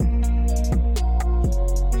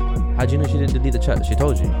How do you know she didn't delete the chat? She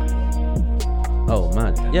told you. Oh,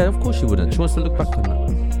 mad. Yeah, of course she wouldn't. She wants to look back on that.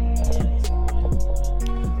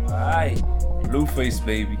 Alright. Blueface,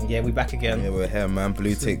 baby. Yeah, we back again. Yeah, we're here, man.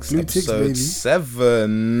 Blue Ticks, Blue Ticks, episode baby.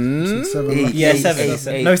 7. It's 7. Yeah, Eight, 7. eight, It's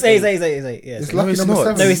eight, no, it's 8. eight. Yeah, It's it's lucky it's number not.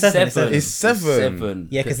 7. No, it's 7. It's 7.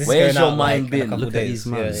 Yeah, because this Where's is going your out mind like in a been? couple Look at days. these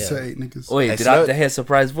man. Yeah, So yeah. 8 niggas. Wait, Hey, did so- I have to hear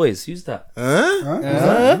surprise voice? Who's that?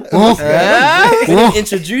 Huh?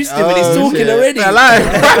 Introduced him and he's talking already.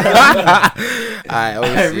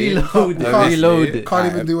 Alright, Reloaded. Can't- Reloaded.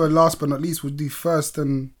 Can't even do a last but not least. We'll do first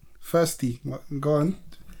and thirsty. Go on.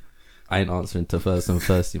 I ain't answering to first and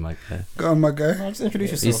thirsty, my guy. Go on, my guy. Just introduce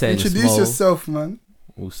He's yourself. saying it's Introduce Mo, yourself, man.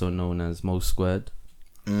 also known as Mo Squared.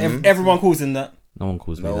 Everyone calls him that. No one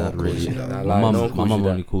calls me No that, one calls really. you that. My Lie, mum, no one my calls mum you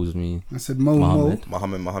only that. calls me I said Mo.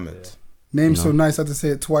 Mohammed. Name You so know. nice I had to say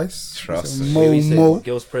it twice. Trust So me. Mo Maybe say Mo.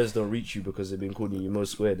 girls' press don't reach you because they've been calling you Mo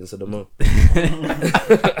Squared instead of Mo.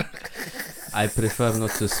 I prefer not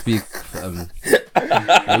to speak.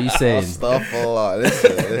 What are you saying? Stuff a lot.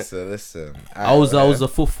 Listen. I was a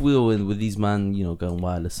fourth wheel with these man, you know, going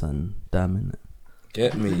wireless and damn it.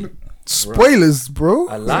 Get me? Spoilers, bro.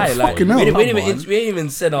 I lie. Like, Fucking we hell. ain't Come even, on. we ain't even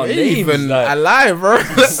said our Ain't names. even like, alive, bro.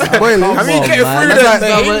 Spoilers. I mean, get man. through That's the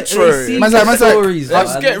like- intro. Man's like-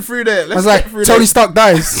 Let's get through there. I was Let's like, get through Tony there. Stark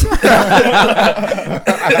dies.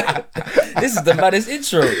 this is the maddest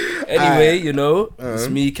intro. Anyway, you know, it's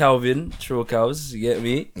me, Calvin, Trill Cows. You get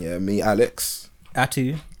me? Yeah, me, Alex,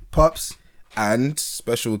 Atu. Pops. and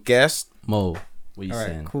special guest. Mo, what you Alright,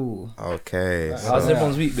 saying? cool. Okay. How's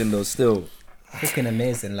everyone's week been though? Still, Fucking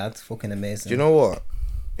amazing, lads. Fucking amazing. Do you know what?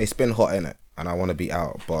 It's been hot, innit? And I want to be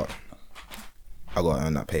out, but I got to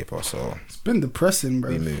earn that paper, so It's been depressing,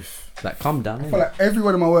 bro. we move. Like, calm down. I feel like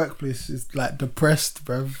everyone in my workplace is like depressed,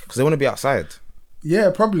 bro. Because they want to be outside.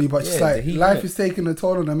 Yeah, probably, but just Yeah, like the heat, life innit? is taking a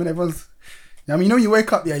toll on them, and everyone's. I mean, you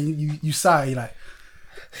wake up, yeah, you sigh, you're like,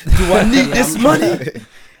 do I need this money?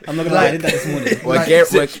 I'm not gonna lie, I did that this morning.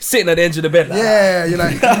 We're Sitting at the edge of the bed. Like, yeah, you're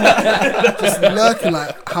like, just lurking,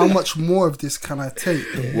 like, how much more of this can I take?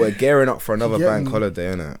 we're gearing up for another Yeah, bank man.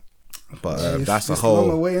 holiday, innit? But It's- that's a it's long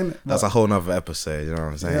whole. away, innit? That's a whole nother episode. You know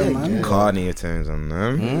what I'm saying? Yeah, man. Carney tunes and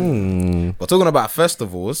them. Mm. We're talking about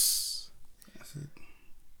festivals.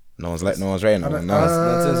 No one's rating that one. No.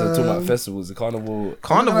 talking about festivals, the carnival.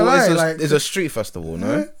 Carnival lie, is a, like- is a street festival,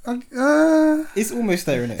 no? It's almost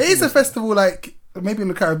there, innit? It is a festival, like maybe in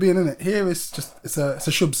the Caribbean, isn't it? Here it's just it's a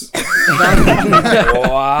shubs.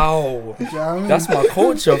 Wow, You know what I mean? that's my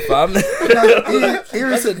culture, fam.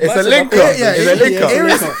 Here it's It's a link up. yeah, It's a link up.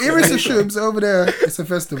 Here is a shubs. Over there, it's a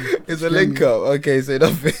festival. It's a link up. Okay, so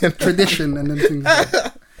nothing. Tradition and then things. Like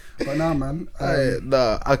that. But nah, man.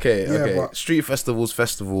 Okay. yeah, but- Street festivals.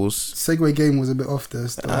 Segway game was a bit off there.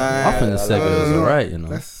 Still. I think the segment was alright, you know.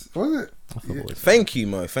 Was it? I thought it was- Thank you,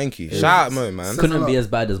 Mo. Thank you. Shout out, Mo, man. Couldn't be as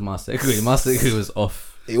bad as my segway. My segway was off.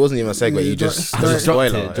 It wasn't even a segue. Yeah, You you just dropped- it was a I dropped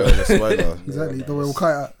spoiler. it. It was a spoiler. Exactly. Don't worry, we'll cut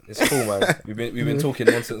it out. It's cool, man. We've been talking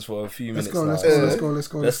nonsense for a few Let's minutes go. now. Let's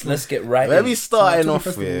go. Let's get right. Where in. we starting So, off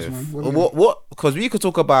festivals, with? man. What do you What? Because we could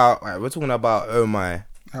talk about. Right, we're talking about Oh My.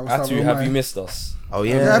 Atu, have you missed us? Oh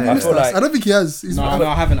Yeah, yeah. have you missed feel us? like- I don't think he has. He's No,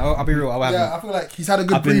 I haven't. I'll be real. I haven't. yeah, I feel like he's had a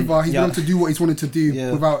good I've been- breather. He's yeah. been able to do what he's wanted to do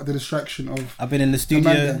Yeah. without the distraction of I've been in the studio.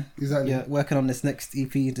 Amanda. Exactly. Yeah, working on this next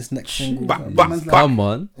EP, this next single. Man's like, Come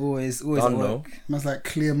on. Always at Don't work. know. man's like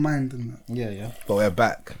clear mind and that. Yeah. But we're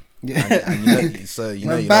back. Yeah. And you know, so you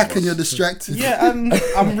know We're you back love and you're us. distracted. Yeah,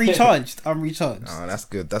 I'm recharged. I'm recharged. Oh, that's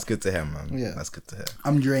good. That's good to hear, man. Yeah. That's good to hear.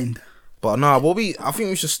 I'm drained. But no, I think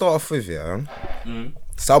we should start off with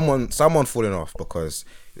someone falling off because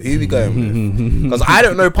who we going with? Because I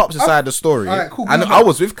don't know Pop's side of the story. Alright, cool, And cool. I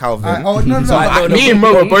was with Calvin. Oh no, So no. me and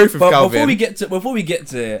Mo were both with But Calvin. before we get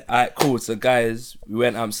to it, alright, cool. So guys, we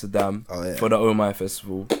went to Amsterdam Oh, yeah. for the Oh My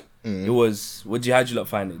festival. It was how'd you lot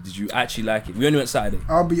find it? Did you actually like it? We only went Saturday.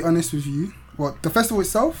 I'll be honest with you. What the festival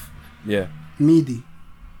itself? Yeah. Meaty.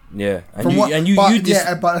 Yeah. And From you what? and you but, you just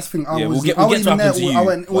yeah, but that's the thing. I Yeah, was. we'll get I to wasn't happen there. to I you,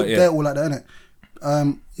 went but yeah. there all like that,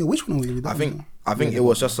 innit? Yeah, which one were we? I think it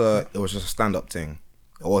was just a stand up thing.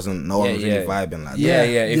 It wasn't. No one was really vibing like Yeah,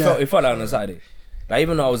 that. yeah. It Yeah. felt like on a Saturday. Like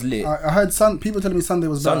even though I was lit, I heard people telling me Sunday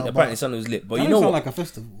was better. apparently Sunday was lit. But That you don't know sound what? like a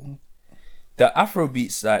festival. The Afro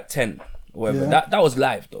beats like 10 or whatever. Yeah. That was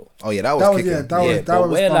live though. Oh yeah, that was That was- kicking. yeah, that was- Yeah, but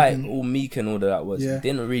where like pumping. all Meek and all of that was, Yeah. it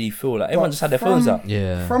didn't really feel like everyone But just had their from- phones out.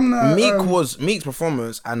 Yeah. From the Meek's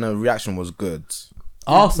performance and the reaction was good.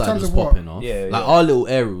 Our in side terms was of what? popping off. Yeah, Like yeah. our little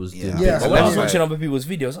area was doing Yeah. bits Yeah, But and when I that's was bobs. watching other people's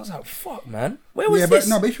videos, I was like, "Fuck, man, where was yeah, this?" but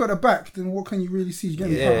no, but if you're at the back, then what can you really see? You get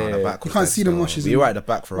me? Yeah. At the back You was can't dead see the still. washes We in were it. at the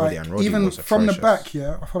back for Roddy, Like, and Roddy even was from the atrocious. back,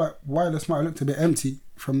 yeah, I feel like Wireless might have looked a bit empty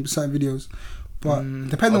from certain videos, But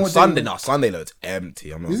depending on what Sunday, day. no, Sunday looked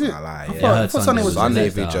empty. I'm not Is it? gonna lie. I Yeah. thought, I heard thought Sunday Sunday was was Sunday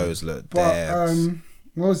Sunday videos looked But dead.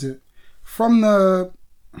 what was it? From the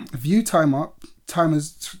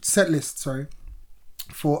timers set list, sorry,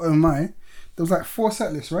 for Oh My, there was like 4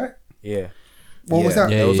 set lists, right? Yeah. What was that?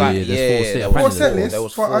 Yeah, There was like, there's yeah, 4 there set- was 4 apparently set there lists, There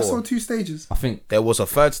was but I 4. saw 2 stages. I think There was a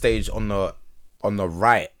third stage on the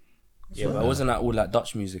right. Yeah, but wasn't that all like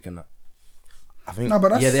Dutch music and that? I think No, but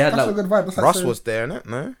that's, Yeah, they had, that's like, a good vibe. That's like Russ so- was there, innit?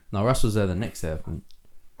 No. no, Russ was there the next day. I think.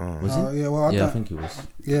 Was he? Yeah, well, I Yeah, I don't. think he was.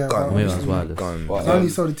 Yeah, Gone. but Maybe I was obviously- wireless. Gone. But, I only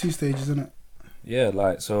saw the 2 stages, innit? Yeah,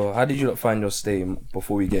 like, so how did you not find your stay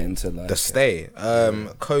before we get into like The stay,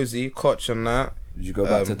 cozy, Koch and that. Did you go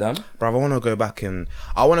back to Dam? Bruv, I want to go back in.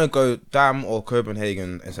 I want to go Dam or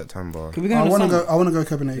Copenhagen in September. Can we go I in the want to summer? go. I want to go You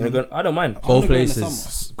Copenhagen. wanna go? I don't mind. Both wanna go in the places.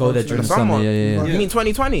 summer. Go there during The the summer. summer? Yeah, yeah, Yeah. You mean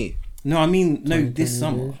 2020? No, I mean no. This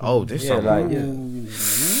summer. Oh, this Yeah, summer. like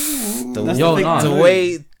The, That's Yo, the thing. nah.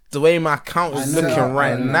 the way my account is I know. looking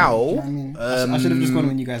right now. I mean, I should have just gone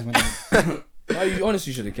when you guys went. No, you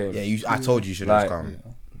honestly should have came. Yeah, I told you should have Like- come.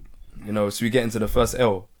 You know, so we get into the first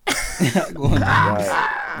L. Go on.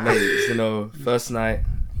 Like, mate, you know, first night,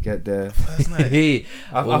 get there. Hey,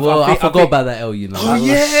 I I think- forgot about that L. You know. Oh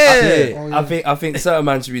yeah. oh, yeah. I think certain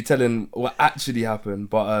man should be telling what actually happened,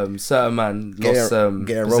 but certain man lost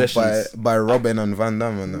Getting robbed possessions. by Robin and Van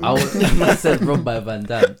Damme and them. I said robbed by Van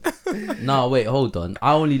Damme. No, wait, hold on.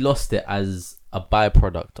 I only lost it as a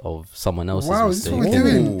byproduct of someone else's Wow, is this mistake. what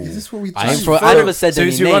we're doing? Ooh. Is this what we? I ain't doing? I never said So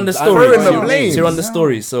any you run the names. story. Throw in the So blame. you run the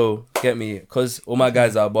story. So get me, cause all my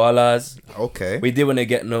guys are ballers. Okay. We didn't want to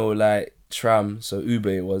get no like tram, so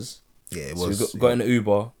Uber it was. Yeah, it So we was. got in the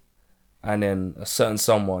Uber, and then a certain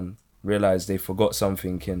someone realized they forgot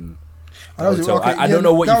something in. Oh, that was it. hotel. Okay, I don't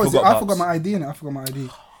know what that you was it. forgot. I Babs. forgot my ID in it. I forgot my ID.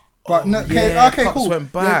 But no, okay, yeah, okay, cops cool.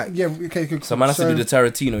 went back. Yeah, okay, cool. So man has to do the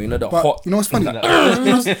Tarantino, you know, the But hot. you know what's funny? you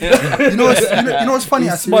know what's funny? He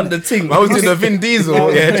Actually, spun the thing. I was doing the Vin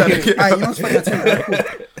Diesel. Yeah, trying to get. Aye, you know what's funny? I tell you, alright,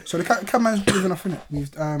 cool. So the cat man's living off in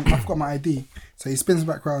it. I forgot my ID, so he spins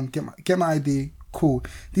back around, get my ID. Cool.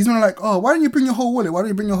 These men are like, oh, why don't you bring your whole wallet? Why don't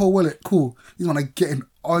you bring your whole wallet? Cool. These men are getting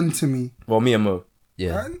onto me. Well, me and Mo.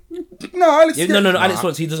 Yeah. No, Alex. Yeah, no. Alex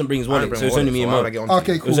wants. He doesn't bring his wallet, so it's only me and Mo.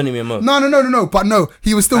 Okay, cool. It was only me and Mo. No. But no,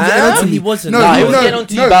 he was still getting onto me. He wasn't. No, Nah, he was getting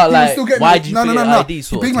onto you about, he was like, still getting why me. did you no, forget no, your no. ID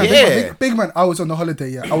sort Big of man, thing? big man. I was on the holiday.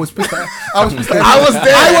 Yeah, I was pissed. I was pissed. At I was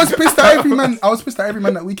there. I was pissed at every man. I was pissed at every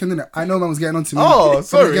man that weekend. Innit? I know man was getting onto me. Oh, from the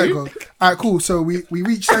sorry. get-go. Alright, cool. So we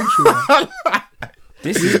reached Central.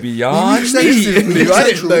 This is we beyond reached me. Central. We reached I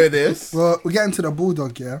didn't Central. know this. Well, we get into the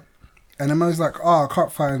Bulldog, yeah, and the man's like, "Oh, I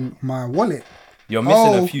can't find my wallet." You're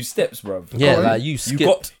missing Oh. a few steps, bro. Yeah, on. like you You skipped.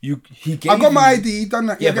 got you. He gave I got my you- ID, done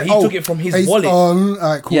that. Yeah, but he took it from his wallet.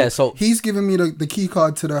 Alright, cool. Yeah, so- he's giving me the key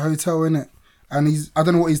card to the hotel, innit? And I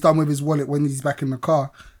don't know what he's done with his wallet when he's back in the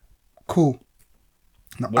car. Cool.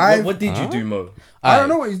 Now, What did you do, Mo? I don't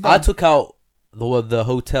know what he's done. I took out the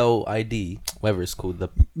hotel ID, whatever it's called, the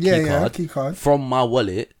key card, key card. from my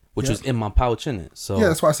wallet, which Yeah. was in my pouch, innit? So Yeah,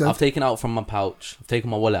 that's what I said. I've taken out from my pouch. I've taken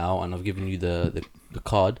my wallet out, and I've given you the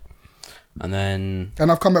card, and then And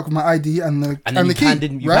I've come back with my ID and the and then the you key.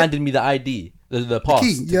 handed handed me the ID, the pass.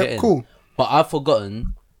 key, to yeah, get in. cool. But I've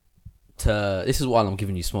forgotten to. This is while I'm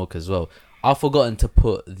giving you smoke as well. I've forgotten to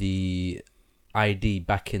put the ID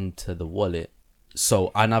back into the wallet.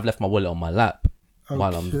 So and I've left my wallet on my lap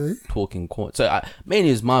while I'm Okay. talking. So mainly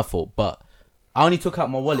it's my fault, but I only took out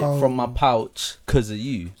my wallet from my pouch because of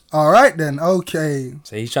you. All right then. Okay.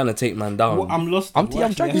 So he's trying to take man down. Well, I'm lost. I'm What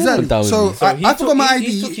actually dragging happened? you down with So, me. So he I took- forgot my he- ID.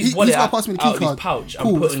 He took his He's wallet got to out, pass me the out key of his card. pouch Cool,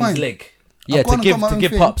 and put it's it in his fine. leg. Yeah, I've gone to and done my own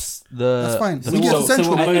give thing. Pops the. That's fine. the We get sort. to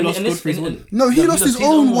Central. Mo and- lost and God this- for his and- wallet. No, he lost his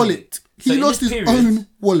own wallet. So He in lost this his period- own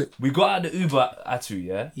wallet. We got out of the Uber at 2,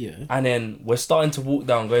 yeah? Yeah. And then we're starting to walk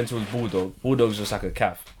down, going towards Bulldog. Bulldog's just like a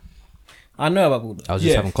calf. I know about Bulldog. I was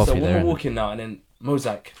just having coffee so when there. we're innit? walking now, and then Mo's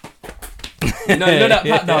like, you know that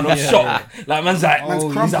pat down of shock. Like, man's like, Man's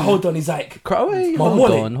he's crumping. like, hold on. He's like, Wait, My hold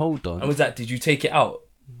wallet. hold and on. was like, did you take it out?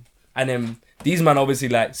 And then these man obviously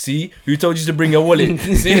like, see, who told you to bring your wallet?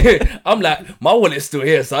 See, I'm like, my wallet's still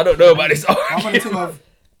here, so I don't know about this. I'm gonna take off.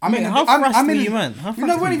 I'm in. How I'm fast were in. you, man? How You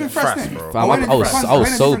know, fast we're were even you? fresh, Fast, then. bro. Fam, went in I was- a different I was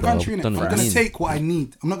country, sober, innit? I I'm don't know what gonna I mean. take what I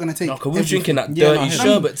need. I'm not gonna take. No, because we're everything. drinking that Yeah, no, dirty I heard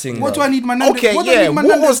sherbet thing. What do bro. I need, man? Okay, yeah.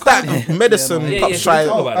 What was that medicine Yeah, cup yeah, try?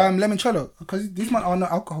 talk about it. Limoncello, because these man are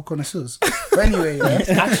not alcohol connoisseurs. But anyway,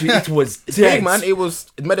 yeah. Actually, it was Big dead. man, it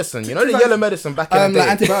was medicine. You know the yellow medicine back in the Like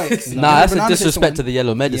day. antibiotics. Nah, that's a Banana disrespect to system. the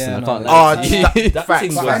yellow medicine. Yeah, I no, can't. no. Oh, lie. That facts,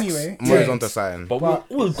 thing facts. was- Anyway, Mo's yeah. onto something. But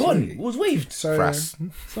it was gone. It was waved. So Frass.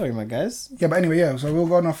 Sorry, my guys. yeah, but anyway, yeah. So we were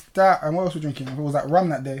going off that, and what else were we drinking? It was that rum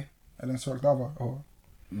that day, and then Sorok Dava or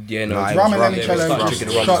Yeah, no, Nah, it it was rum and rum, yeah, we limoncello, started just drinking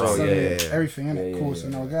the rum as shots well, and yeah, yeah, yeah. everything, innit? Yeah, Cool. yeah, So yeah.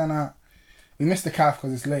 now we're going out. We missed the calf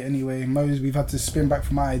because it's late anyway. Mo's, we've had to spin back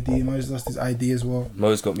from my ID. Mo's lost his ID as well.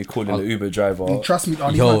 Mo's got me calling the Uber driver. And trust me,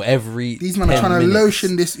 oh, Yo, every these men are 10 trying to minutes.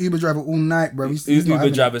 lotion this Uber driver all night, bro. He's not Uber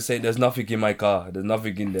having it. driver saying there's nothing in my car. There's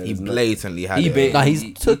nothing in there. He There's no- blatantly had He it. ba- Nah, He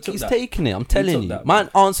he's took he's that. taking it. I'm He telling took you. that,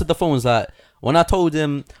 Man answered the phone was like, when I told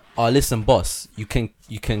him, "Oh, listen, boss, you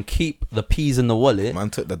can keep the peas in the wallet,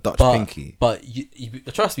 Man took the Dutch but pinky. but you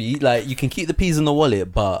trust me, like you can keep the peas in the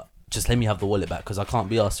wallet, but just let me have the wallet back because I can't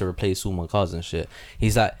be asked to replace all my cars and shit."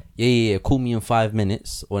 He's like, yeah, call me in 5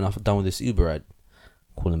 minutes when I'm done with this Uber ride.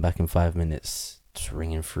 Call him back in 5 minutes, just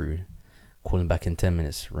ringing through. Calling back in 10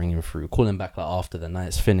 minutes, ringing through. Calling back like after the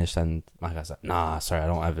night's finished, and my guy's like, nah, sorry, I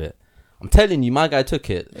don't have it. I'm telling you, my guy took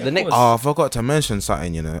it. The next, Oh, I forgot to mention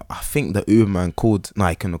something, you know. I think the Uber man called. Nah,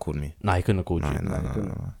 he couldn't have called me. nah, he couldn't have called Nah, you.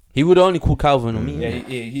 no. He would only call Calvin or me. Yeah,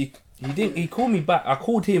 he didn't. He called me back. I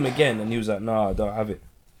called him again, and he was like, "No, I don't have it."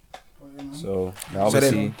 So now So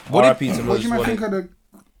obviously, then, what RIP to What do Moses you man think Wallet. of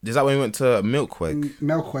the Is that when we went to Milkweg?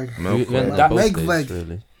 Milkweg? We went Milkweg. on That- both Leg days, leg.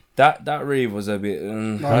 really. That rave was a bit.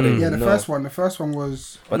 Yeah, the first one. The first one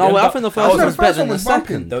was. But No, them I du- think the Oh, first no, was better than the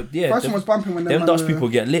second. First one was bumping when them Dutch people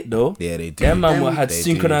get lit though. Yeah, they do. Them man Them- had they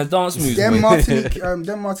synchronized dance moves. Them mate. Martinique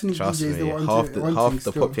Trust DJs. They me, were half the onto the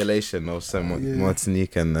still. population of some Yeah.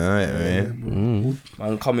 Martinique and man.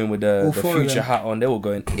 Man coming with All the four of future them. hat on, they were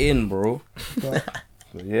going in, bro. But-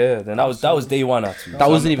 But yeah, then that was day one actually. That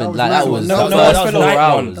wasn't even was like night that one. was No, that no was one 4 fell off.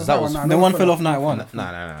 hours. That was. No one fell off night one.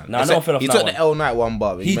 Nah. Nah, no one fell off He that took one. the L night one,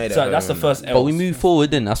 but he made it. That's the home. first L. But we moved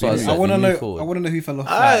forward, then that's what I said. I want to we know. moved I forward. want to know who fell off.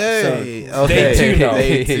 Hey, So, okay. day two now.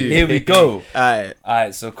 Day two. Here we go. Alright.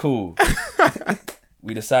 Alright, so cool.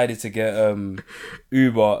 We decided to get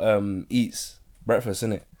Uber Eats breakfast,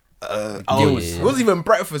 innit? It wasn't even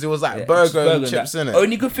breakfast. It was like burger and chips in it.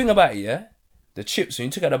 Only good thing about it, yeah, the chips when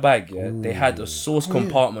you took out the bag, yeah, they had a sauce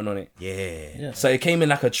compartment on it. Yeah. So it came in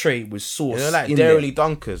like a tray with sauce. You know, like in Dairy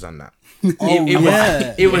Dunkers and that. there. Oh,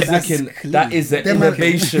 It yeah. was looking. That is the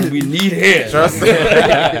innovation we need here. Trust me.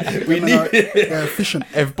 We need. They're efficient.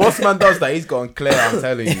 If Bossman does that, he's gone clear. I'm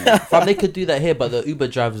telling you. Fam, they could do that here, but the Uber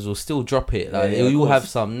drivers will still drop it. Like Yeah, of you'll course. have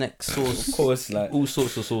some next sauce, Of course, like all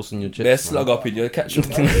sorts of sauce on your chips. they're man. slug up in your ketchup.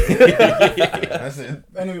 That's it.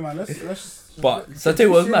 Anyway, man, let's. But so I tell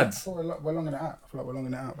you what's mad. We're long in it out. I feel like we're long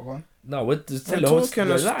in it out. But go on. No, we're just We're tell the whole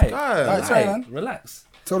talking story. a Lie. guy. Alright, sorry, man. Relax.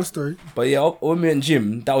 Tell the story. But yeah, when we went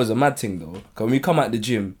gym, that was a mad thing though. Cause when we come out the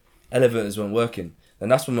gym, elevators weren't working,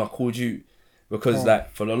 and that's when I called you because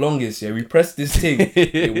like for the longest, yeah, we pressed this thing,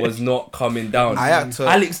 it was not coming down. I had to.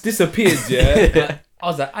 Alex disappeared. Yeah, I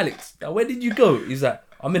was like, Alex, where did you go? He's like,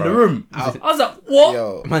 I'm in the room. I was like, what?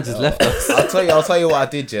 Yo, Man just left us. I'll tell you what I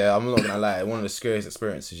did, yeah. I'm not gonna lie, one of the scariest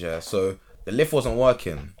experiences, yeah. So the lift wasn't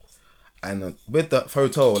working, and with the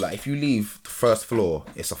hotel, like if you leave the first floor,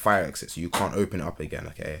 it's a fire exit, so you can't open it up again.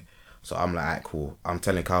 Okay, so I'm like, alright, cool. I'm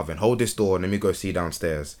telling Calvin, hold this door, and let me go see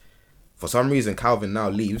downstairs. For some reason, Calvin now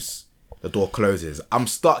leaves. The door closes. I'm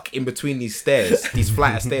stuck in between these stairs, these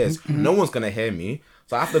flight of stairs. No one's gonna hear me.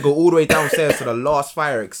 So I have to go all the way downstairs to the last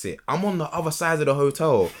fire exit. I'm on the other side of the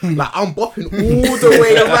hotel. Like, I'm bopping all the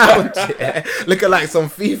way around, yeah. Looking like some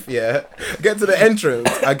thief, yeah. Get to the entrance.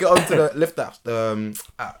 I get onto the lift up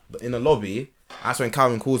in the lobby. That's when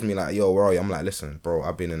Calvin calls me like, yo, where are you? I'm like, listen, bro,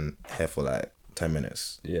 I've been in here for like 10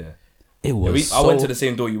 minutes. Yeah. It was. I went to the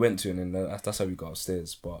same door you went to, and then that's how we got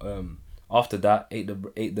upstairs. But after that, ate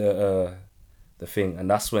the thing, and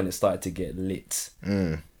that's when it started to get lit.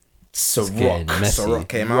 getting Ciroc. messy. Ciroc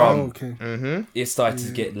came Oh, out. okay. It started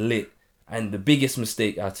to get lit, and the biggest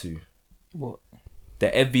mistake I had to What?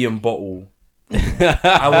 the Evian bottle.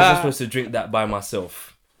 I wasn't supposed to drink that by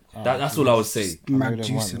myself. That's all I would say. Mad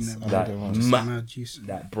juice in there. man. That Just mad, mad juice.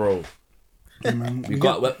 that bro. Yeah, man. We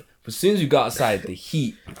got as soon as you got outside, the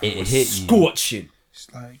heat It was hit you. scorching, It's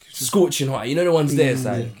like it's just scorching hot. You know the ones there. It's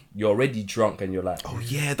like you're already drunk, and you're like, Oh,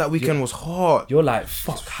 yeah, that weekend was hot. you're like,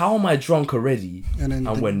 fuck. How am I drunk already? and then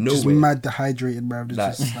we're just nowhere. mad dehydrated, bro.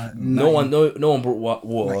 Like, Just like no nothing. one brought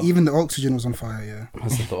water. Like, even the oxygen was on fire. Yeah.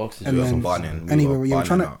 That's the oxygen. And We were then burning. We anyway, were we were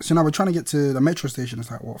trying burning to. out. So now we're trying to get to the metro station.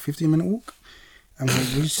 It's like what, 15-minute walk? And we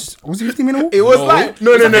just was it 15-minute walk? It was No. like,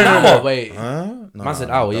 no. Oh, wait. Huh? No, Man said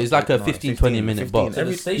hour. It's like a no, 15-20 minute box. To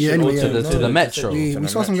the station Yeah, anyway, or to the metro. We the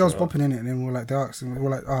saw some metro. girls popping in it, and then we were like, they asked, and we were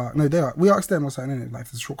like, no, we asked them what's happening in it, like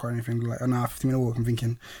if there's a short car or anything. They're like, oh, nah, 15-minute walk. I'm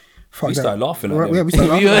thinking, fuck We that. started laughing at Right, them. yeah, we started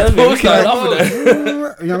laughing. You at were them. We started laughing at them. You know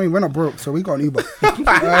what I mean? We're not broke, so we got an Uber. I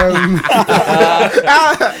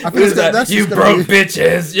think It's like, you just gonna broke be-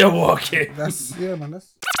 bitches, you're walking. That's yeah, man.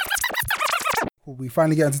 That's. We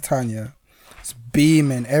finally get into town, yeah. It's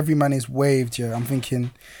beaming. Every man is waved, yeah. I'm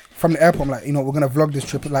thinking from the airport, I'm like, you know, we're gonna vlog this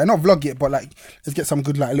trip. Like, not vlog it, but like, let's get some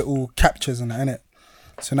good like little captures and that, innit?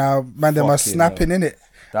 So now, man, them are Fucking snapping in it.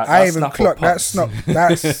 That I even snap or clocked that pups. snap.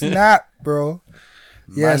 That snap, bro.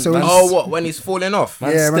 Yeah, Man- so man- it's, Oh, what? When he's falling off?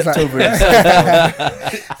 Man Yeah, man's stepped like- over it.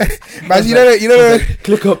 man, you know,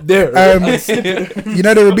 Click up there. you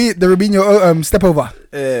know the Rubinho step over,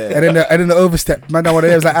 Yeah. and then the overstep. Man, that one of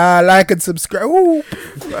them was like, like and subscribe. Ooh.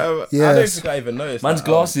 I don't Yes. think I even noticed. Man's that.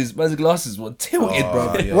 glasses were tilted,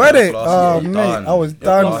 bro. Yeah, Were your they? glasses Oh, were mate, done. I was Your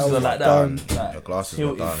done. glasses I was were like that. done. Like, Your glasses were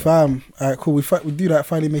tilted. done. Fam, alright, cool. We do that.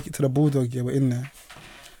 Finally make it to the Bulldog. Yeah, we're in there.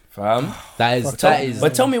 Fam. That is.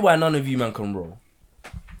 But tell me why none of you man can roll.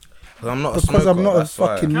 Because I'm not a Because I'm smoker, not a that's why.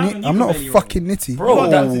 fucking Calvin, you I'm not a can barely fucking nitty. Bro, You're that-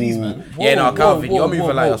 down to these, man. Yeah, no, Whoa, Calvin, whoa, you're moving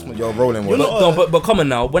whoa, like whoa. you're rolling with. But come on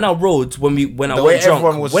now. When I rode, when I The way went drunk,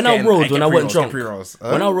 everyone was when I getting- rode, hey, when get I went pre-rolls, drunk, get pre-rolls, huh?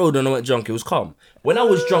 when I rode and I went drunk, it was calm. When I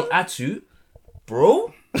was drunk, Atu,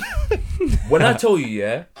 bro, when I tell you,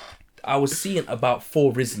 yeah, I was seeing about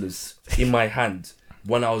 4 Rizzlers in my hand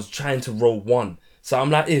when I was trying to roll one. So I'm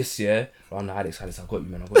like this, yeah. I'm like, Alex, I got you,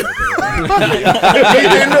 man. I got you. He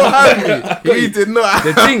did not have me. He did not.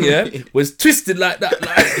 The thing, yeah, was twisted like that,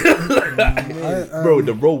 bro.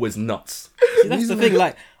 The roll was nuts. See, that's the thing.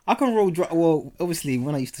 Like, I can roll drunk. Well, obviously,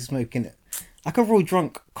 when I used to smoke, innit, I can roll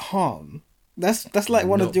drunk calm. That's like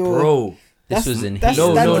one of your. Bro. This That's- was in that's heat.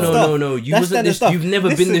 No, standard stuff. no. You That's wasn't standard this. stuff. You've never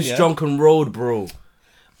been Listen, this yeah. drunk and rolled, bro.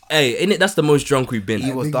 Hey, innit? That's the most drunk we've been.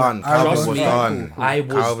 He was Big done. man, Calvin trust was me, done. I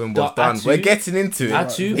was Calvin was done. done. We're getting into it.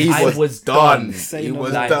 Atu, He I was was done. done. Say He no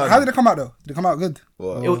was lie. done. How did it come out though? Did it come out good?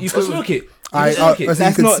 What? You can smoke it. You I can smoke you it.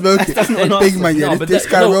 That's can not- smoke it. that's not an Big answer. man, yeah. No, but This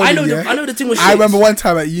that- guy no, rolling, I know yeah. I know the thing was I shit. remember one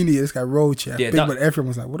time at uni, this guy rolled, yeah. Yeah, Big that- man, everyone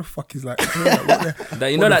was like, "What the fuck is like?" That,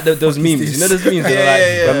 you know that those fuck is memes. this? You know those memes. That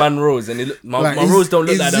are like when man rolls and my his- rolls don't look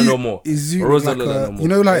his like that zoo- no more. his zoo My rolls look don't look like like that no more. you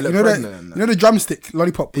know, like They you look know pregnant and you know the drumstick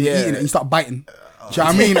lollipop when Yeah. you're eating it, and you start biting. Do you know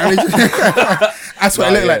what I mean? And it just, that's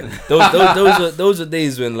what it looked like. Those are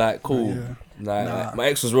days when like cool. Like my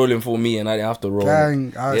ex was rolling for me and I didn't have to roll.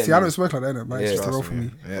 Gang, Yeah, see, I don't smoke like that. innit? Man, it's Yeah, just a roll trust for me.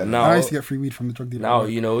 me. Yeah. But I now, used to get free weed from the drug dealer. now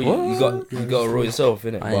you know you got to roll yourself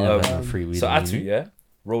innit. I ain't never had free weed So in Atu, uni. yeah,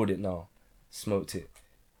 rolled it now, smoked it.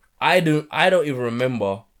 I don't even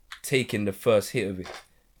remember taking the first hit of it.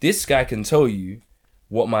 This guy can tell you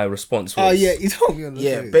what my response was. Oh yeah, you told me on the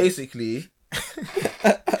Yeah, phone. basically.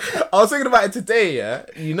 I was thinking about it today, yeah.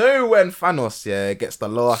 You know when Thanos, yeah, gets the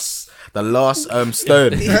last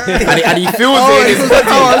stone, and he feels it in his body.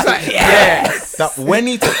 I was like, Yeah, that when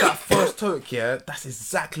he took that first toke, yeah, that's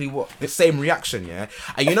exactly what the same reaction, yeah.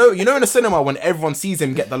 And you know in the cinema when everyone sees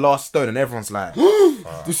him get the last stone and everyone's like,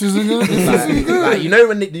 this isn't good. like you know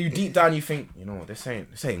when you deep down you think, you know what, this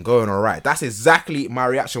ain't going alright. That's exactly my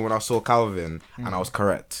reaction when I saw Calvin, and I was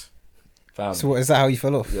correct. Fam. So what is that? How you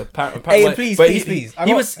fell off? Hey, please, but please, please.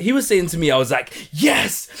 He was saying to me, I was like,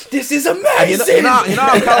 yes, this is And amazing. you know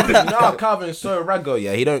how Calvin is so raggo,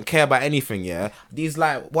 yeah. He don't care about anything, yeah. These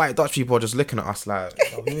like white Dutch people are just looking at us like,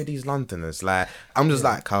 oh, who are these Londoners? Like, I'm just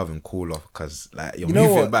like, Calvin, cool off, because like you're You know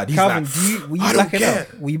moving what, bad. He's Calvin? like, Were you I don't blacking care.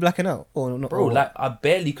 out? Were you blacking out? Or not? Bro, or- like I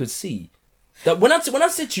barely could see. That when I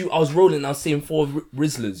said to you, I was rolling. I was seeing 4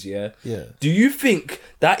 Rizzlers. Yeah. Yeah. Do you think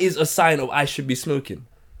that is a sign of I should be smoking?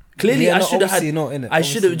 Clearly, Yeah, I no, should have had. obviously not, innit? I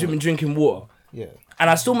should have Obviously been drinking water, yeah. and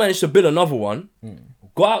I still managed to build another one.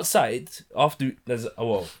 Go outside after there's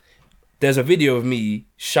a video of me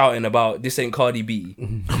shouting about this ain't Cardi B.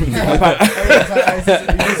 You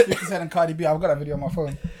just said on Cardi B. I've got that video on my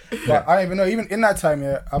phone, but I don't even know. Even in that time,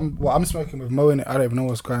 yeah, I'm smoking with Mo in it. I don't even know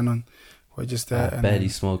what's going on. We're just there. and Barely then-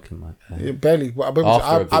 smoking, man. Yeah, barely. Well, After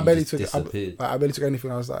a bit, I you barely just took. disappeared. I barely took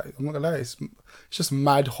anything. I was like, I'm not gonna lie, it's just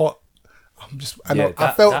mad hot. I'm just. I Yeah, know. I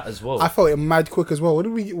that- felt. that as well. I felt it mad quick as well. What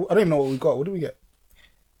did we? I don't even know what we got. What did we get?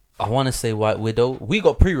 I want to say White Widow. We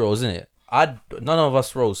got pre-rolls, innit? None of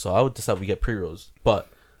us rolls, so I would decide we get pre-rolls. But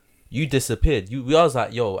you disappeared. We was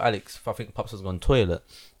like, yo, Alex, I think Pops has gone toilet.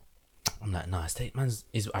 I'm like, nah, state man's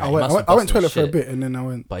is. I went toilet for a bit and then I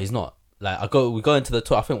went. but he's not. Like we go into the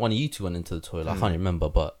toilet. I think one of you two went into the toilet. I can't remember,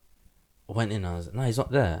 but I went in. I was like, no, he's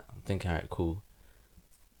not there. I'm thinking, alright, cool.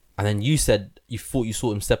 And then you said you thought you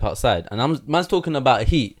saw him step outside, and man's talking about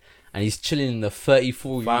heat, and he's chilling in the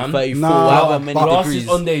 34, Fam. 34, Nah, however many Glasses degrees.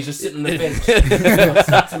 on there, he's just sitting on the bench. I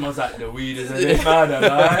sat to him, I was like, the weed is a bit mad,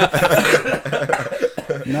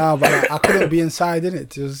 right? Nah, but like, I couldn't be inside in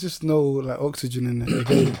it. There was just no like oxygen in it.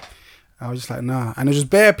 Again. I was just like, nah, and it was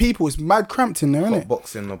just bare people. It's mad cramped in there, innit?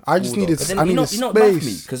 Boxing. I just needed. But then I you needed know me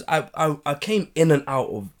space. because I came in and out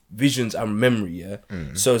of visions and memory, yeah.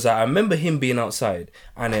 So it's like I remember him being outside,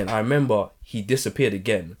 and then I remember he disappeared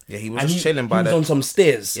again. Yeah, he was And just chilling by he was the- on some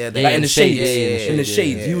stairs, Yeah, like in the shades, in the yeah,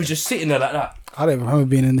 shades. yeah. He was just sitting there like that, I don't even remember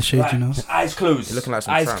being in the shade, like, you know. eyes closed, You're looking like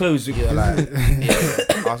some eyes tramp. closed. Yeah,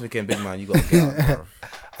 like last weekend, big man, you got to get out, bro.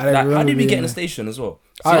 I don't Like, how remember did we get being in the there. station as well?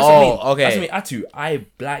 Oh, That's what I mean. okay. That's what I mean. Atu, I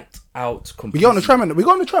blacked out completely. We got on the tram, we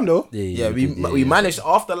got on the tram though. Yeah, we managed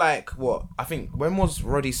after like what I think when was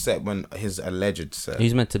Roddy's set when his alleged set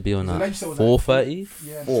He's meant to be on The at next set was 4:30.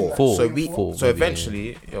 Yeah, four. Four. So we Four, so maybe,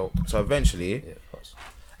 eventually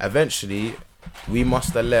eventually we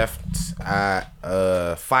must have left at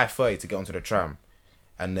 5:30 to get onto the tram,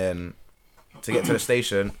 and then to get to the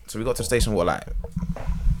station. So we got to the station what like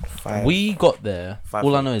 5. We got there. Five.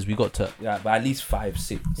 All I know is we got to. Yeah, but at least 5,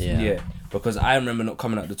 6. Yeah. Yeah. Because I remember not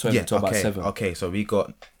coming out the toilet until about 7. Okay, so we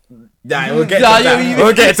got. Yeah, we'll get Nah, to that. you-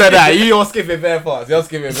 We'll get to that. You're skipping very fast. You're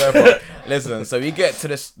skipping very fast. Listen, so we get to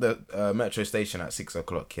the metro station at 6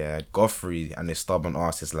 o'clock. Yeah, Godfrey and his stubborn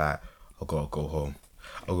ass is like, I gotta go home.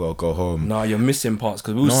 I gotta go home. No, you're missing parts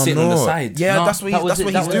because we were No, I'm sitting on the not. side. Yeah, No, that's what that was he's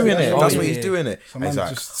it, that doing was it. it. That's Oh, what yeah. he's doing it. Some man He's like,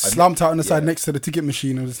 just slumped out on the side next to the ticket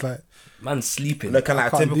machine and was just like, Man sleeping. looking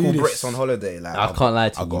like can't typical do Brits this. on holiday. Like I can't lie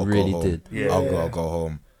to you, gotta you go really home. did. Yeah. I'll go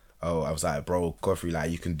home. Oh, I was like, bro, Godfrey,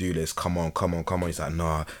 like you can do this. Come on. He's like,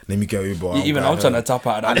 nah, let me get Uber. Even I'm trying to tap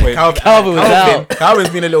out at that And point. Calvin was out. Calvin's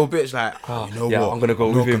been a little bitch, like, you know yeah, what? I'm gonna go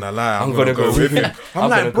I'm with not him. gonna lie. I'm gonna go with him. I'm I'm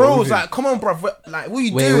like, gonna go bro, with him. like, come on, bro. Like, what are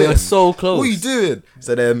you We doing? were so close. What are you doing?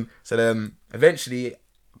 So then, eventually,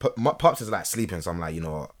 Pops is like sleeping. So I'm like, you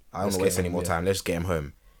know what? I don't want to waste any more time. Let's get him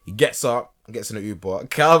home. He gets up, gets in the Uber.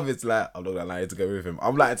 Calvin's like, I'm not gonna lie to go with him.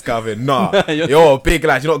 I'm like to Calvin, nah, you're a big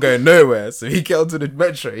lad. You're not going nowhere. So he get onto the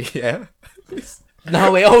metro. Yeah.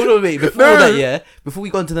 No, wait, hold on, mate. Before No. that, yeah, before we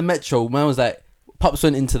got into the metro, man was like, Pops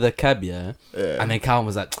went into the cab, yeah, and then Calvin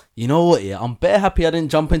was like, you know what, yeah, I'm bare happy I didn't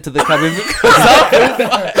jump into the cabin because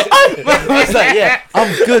I was like, yeah,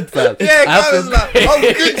 I'm good, fam. Yeah, I Calvin's feel like, great. I'm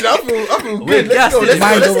good. I feel We're good. Let's go. gassed,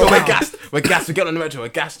 Let's go. yeah. We're gassed. We're gassed. We get on the metro. We're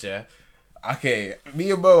gassed, yeah. Okay, me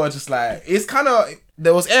and Mo are just like, it's kind of,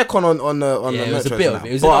 there was aircon on the Yeah, metro. it was a bit and of that, it.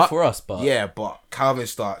 It was but- enough for us, but Yeah, but Calvin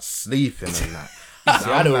starts sleeping and that.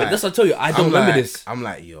 See, I don't. That's what I tell you. I don't I'm remember like, this. I'm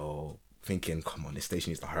like, yo, thinking, come on, this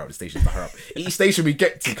station needs to hurry up. Each station we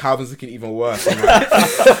get to, Calvin's looking even worse. I'm like,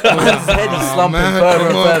 man's head is slumping man, further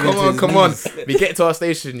and further. into his come on. knees. We get to our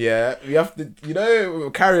station, yeah. We have to, you know,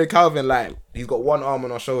 we're carrying Calvin like he's got one arm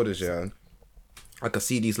on our shoulders, yeah. I could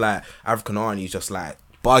see these like African aunties just like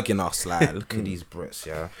bugging us, like look at these Brits,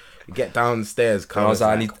 yeah. We get downstairs, And I was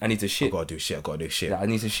Calvin's like, I need to I shit. gotta do shit. Yeah, I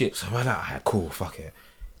need to shit. So we're like, alright, cool, fuck it.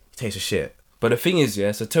 He takes a shit. But the thing is,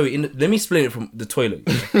 yeah. So tell you, let me explain it from the toilet.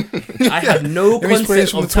 I had no Let me explain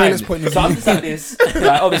it concept from of the time. toilet's point of So I'm view. just like this.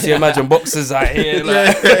 Like, obviously, imagine boxers out here.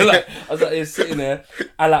 Like, like, I was like here sitting there,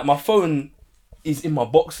 and like my phone is in my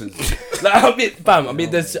boxers. Like I'm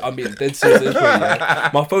being dead serious at this point,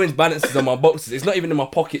 yeah. My phone's balances on my boxers. It's not even in my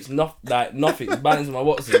pockets. Nothing. It's balanced in my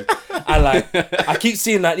boxers. And like I keep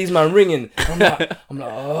seeing like these man ringing. I'm like,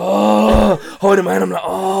 oh, holding my hand. I'm like,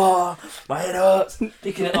 oh, my head hurts.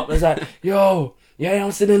 Picking it up. It's like, yo. Yeah,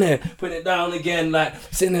 I'm sitting there, putting it down again, like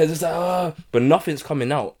sitting there, just like, oh, but nothing's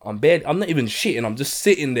coming out. I'm not even shitting. I'm just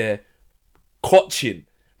sitting there, clutching,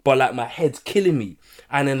 but like my head's killing me.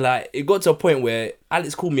 And then like it got to a point where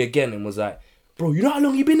Alex called me again and was like, bro, you know how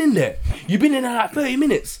long you been in there? You been in there like 30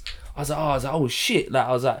 minutes. I was like, oh shit. Like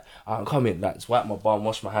I was like, I'm coming. Like swipe my bum,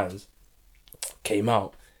 wash my hands. Came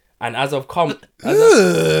out. And as I've come,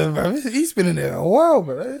 bro, he's been in there a while,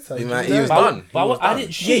 bro. That's how you Man, do he was that. done. but I didn't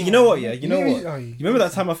Yeah, shit. you know what? Yeah, you know Yeah, what? yeah. You remember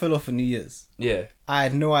that time I fell off for New Year's? Yeah. I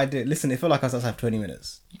had no idea. Listen, it felt like I was outside for 20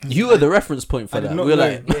 minutes. You were the reference point for I did that. not We were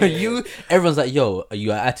know. like, Yeah. you. Everyone's like, yo, are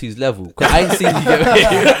you at Atu's level? Because I ain't seen you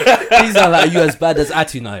get. He's like, are you as bad as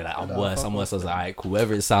Atu? No, you're like, I'm worse. I was like, alright, cool.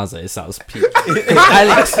 Whatever it sounds like, it sounds peak.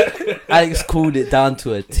 Alex called it down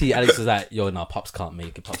to a T. Alex was like, yo, no, Pops can't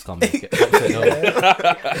make it. Pops said, no.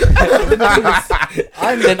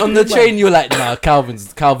 And then on the train, you were like, nah,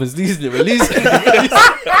 Calvin's losing it. We're losing it.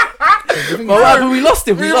 But what happened? We lost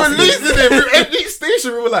him. We were losing him. At each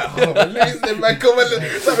station, we were like, oh, we're losing him, man. Come on,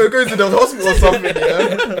 it's like we're going to the hospital or something,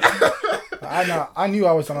 yeah? I knew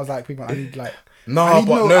I was done. I was like, people, I need like. No, I need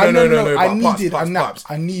but no. I but needed Pops, a nap. Pops.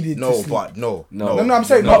 I needed to No, sleep. but no. No, I'm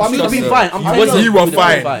saying, No, but I mean, You'd be no. fine. I'm telling wasn't- You were you'd be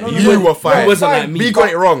fine. You You were fine. It wasn't like me. We got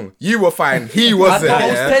it wrong. You were fine. He wasn't. I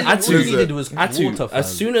was yeah? telling you, all Atu- you needed was Atu, water, fam.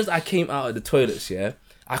 as soon as I came out of the toilets, yeah,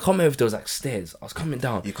 I come over, there was like stairs. I was coming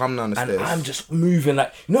down. You come down the and stairs. I'm just moving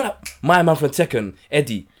like, you know, like my man from Tekken,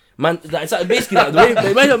 Eddie. Man, like, it's like basically like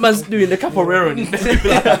the way that man's doing the capoeira.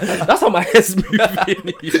 That's how my head's moving.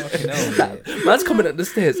 Like, man's coming up the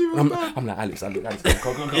stairs. I'm like, Alex, come.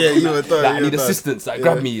 Yeah, you were done, Like, I you need were done. assistance. Like,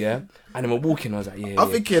 grab me, yeah. And then we're walking. I was like, yeah. I'm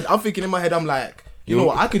thinking in my head, I'm like, You know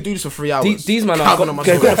what? I could do this for 3 hours. These man, Calvin on my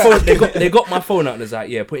they got, phone. they got my phone out and it's like,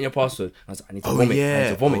 yeah, put in your password. I was like, I need to vomit. I need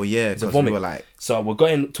to vomit. Oh yeah. I need to 'Cause vomit. we were like, So we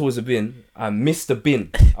got in towards the bin. I missed the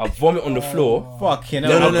bin. I vomit on the floor. Fuck, you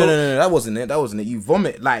know. no. That wasn't it. That wasn't it. You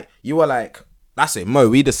vomit. Like you were like, that's it, Mo.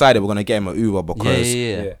 We decided we're gonna get him an Uber because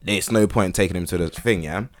Yeah. there's no point taking him to the thing.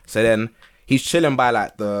 Yeah. So then he's chilling by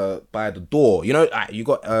like the door. You know, like, you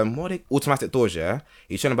got what are they, automatic doors. Yeah.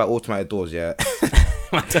 He's chilling by automatic doors. Yeah.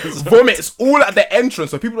 Vomits all at the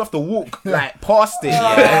entrance, so people have to walk like past it.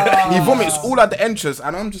 Yeah. He vomits all at the entrance,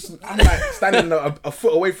 and I'm like standing a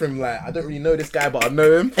foot away from him, like I don't really know this guy, but I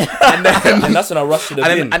know him. And then And that's when I rushed to the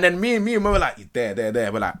bin. and then me and Mo were like, there.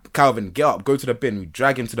 We're like, Calvin, get up, go to the bin. We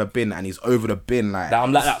drag him to the bin, and he's over the bin like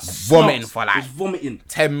I'm like that. vomiting for like He's vomiting.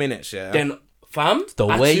 10 minutes. Yeah. Then, fam, The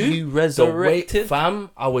way you resurrected. fam,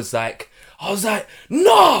 I was like,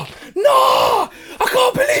 no, I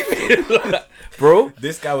can't believe it, like, bro.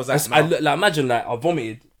 This guy was like, I like imagine like I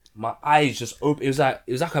vomited. My eyes just open. It was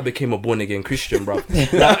like I became a born again Christian, bro. you're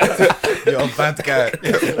a bad guy.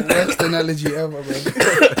 Worst analogy ever,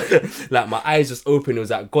 man. Like my eyes just open. It was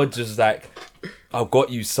like God just like, I've got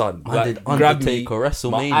you, son. Man Like, did grabbed me. Undertaker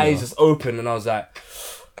WrestleMania. My eyes just open, and I was like,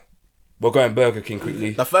 we're going Burger King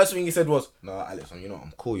quickly. The first thing he said was, "No, Alex, you know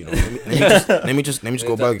I'm cool. You know, let me just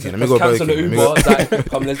go Burger King. Let me go Burger Cancel King. the Let me Uber. go." It's like,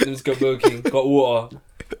 come, let's go Burger King. Got water.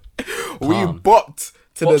 We bopped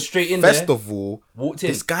to Bopped the straight in there. festival. Walked in.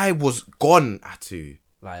 This guy was gone, Atu.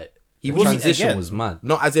 Like He the wasn't transition again. was mad.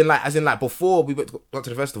 No, as in like before we got to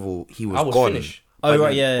the festival, he was, I was gone. finished. Oh,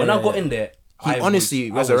 right, yeah. When yeah, I got yeah. in there, He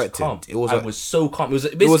honestly I was resurrected. calm. It was I a- was so calm. It was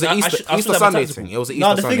It was an basically, Easter I should Easter have Sunday baptized thing. him. It was an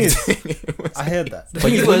No, Easter the thing Sunday is- thing. It was- I heard that.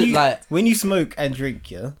 But you were like, when you smoke and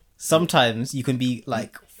drink, yeah, sometimes you can be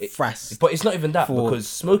like frass. But it's not even that For- because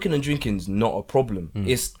smoking and drinking is not a problem.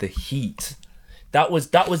 It's the heat. That was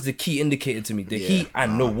the key indicator to me. The heat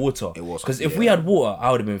and no water. It was, Because if we had water,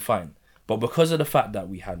 I would have been fine. But because of the fact that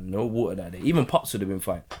we had no water that day, even Pops would have been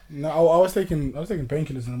fine. No, I was taking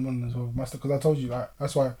painkillers in the morning as well, because I told you like,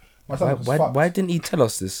 that's why my stomach was fucked. Why didn't he tell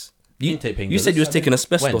us this? You didn't take You said you was painkillers. taking when?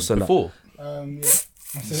 asbestos and that. Before? Yeah.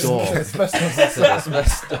 Sure.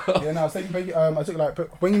 Asbestos. Yeah, no, I was taking painkillers. I took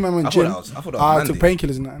like when you went I gym, thought that was I took Mandy.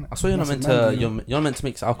 painkillers and that. I saw you're not meant to. You're not meant to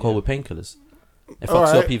mix alcohol with painkillers. It fucks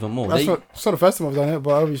Alright. you up even more. That's They- not the first time I've done it, but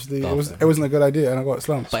obviously Oh, it wasn't a good idea, and I got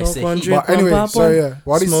slumped. But it's the heat. But anyway, so yeah,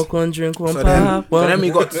 why these? Smoke one, drink one, So then, pop one.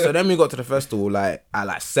 so then we got to the festival like at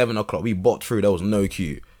like 7 o'clock. We bought through. There was no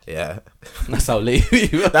queue. Yeah, That's how late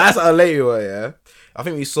you were. that's how late we were. Yeah, I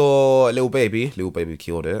think we saw Lil Baby. Lil Baby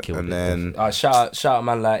killed it, Killed and it, then Shout out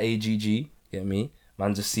man like AGG. Get me?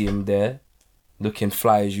 Man, just see him there, looking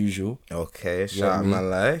fly as usual. okay, Yeah, shout out me. man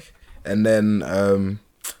like, and then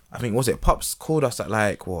I think was it Pops called us at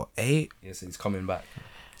like what 8? Yes, he's coming back.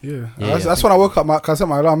 Yeah, Yeah, that's when I woke up. I set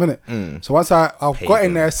my alarm in it. So once I got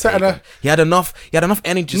in there, set a. He had enough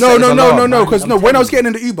energy. to No, set his no, no, alarm, no, no. man. Because I'm no, when I was telling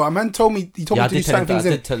getting in the Uber, a man told me Yeah, to I do did tell certain him things that,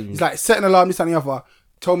 I in. did tell him. He's like set an alarm, this and the other.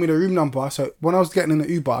 Told me the room number. So when I was getting in the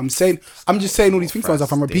Uber, I'm just saying all these things to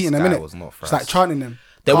myself. I'm This repeating them guy in it. was not It's like fast. chanting them.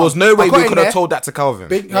 There But was no way I got we in could have there, told that to Calvin.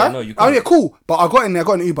 Big, Yeah, huh? no, you Oh can't. yeah, cool. But I got in there, I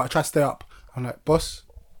got in the Uber, I tried to stay up. I'm like, boss,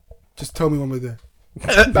 just tell me when we're there.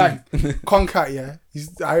 Bang. Concat, yeah.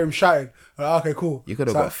 I hear him shouting. I'm like, okay, cool. You could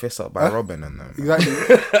have So- got fist up by Robin and them.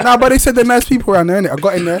 Exactly. Nah, but they said they're nice people around there, innit? I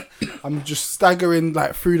got in there. I'm just staggering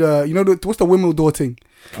like through the, you know, what's the windmill door thing?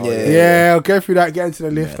 Yeah, I'll go through that, get into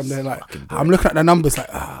the lift. I'm there like, I'm looking at the numbers like,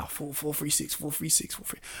 4436, 436,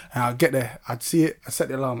 43. And I get there, I'd see it, I set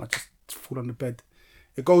the alarm, I just fall on the bed.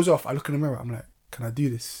 It goes off, I look in the mirror, I'm like, can I do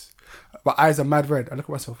this? My eyes are mad red. I look at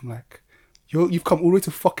myself, I'm like, you've come all the way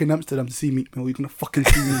to fucking Amsterdam to see me, man. You're gonna fucking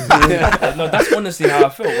see me. No, that's honestly how I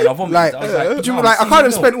felt when I vomited. Like, I was like, do you nah, like I I'm can't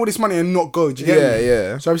have seeing spent all this money and not go. Do you get Yeah, me?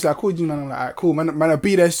 yeah. So obviously I called you, man. I'm like, alright, cool, man. I'll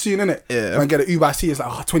be there soon, innit? Yeah. Man, get an Uber. I see it's like,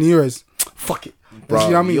 €20. Fuck it, Bro,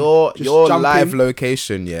 you know what I mean? your Just jump live in.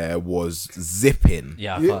 location, was zipping.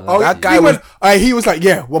 Yeah, I Yeah. can't Oh, lie. That guy was- he was like,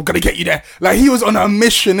 yeah, well, I'm gonna get you there. Like he was on a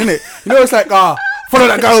mission, innit? You know, it's like, follow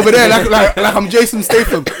that guy over there, like I'm Jason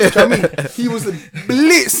Statham. Do you know what I mean? He was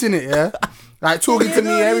blitzing it, yeah. Like talking to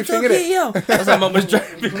me, everything, innit? That's how mum was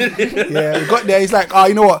driving. Yeah, we got there. He's like,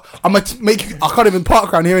 you know what? I'm gonna make you. I can't even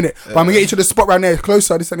park around here, innit? But I'm gonna get you to the spot around there,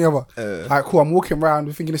 closer, this and the other. Like, cool. I'm walking around,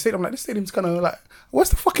 we're thinking the stadium. I'm like, this stadium's kind of like,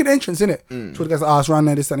 what's the fucking entrance, innit? So the guys like, it's around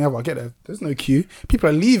there, this and the other. I get there. There's no queue. People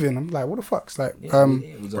are leaving. I'm like, what the fuck? It's like, It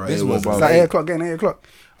was Bro, abysmal, it was bro. it's like 8 o'clock, getting 8 o'clock.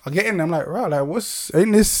 I get in, I'm like, right, like,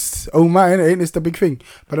 ain't this, oh man, ain't this the big thing?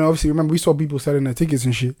 But then obviously, remember, we saw people selling their tickets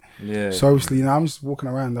and shit. Yeah. So obviously, you know, I'm just walking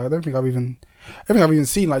around. I don't think I've even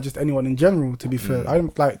seen like just anyone in general. To be fair, I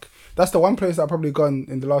don't like. That's the one place I've probably gone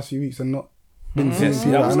in the last few weeks and not been seeing Yeah, see,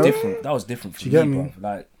 people that was I know. different. That was different for Do me, you get me? bro.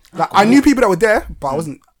 Like, Like I knew people that were there, but I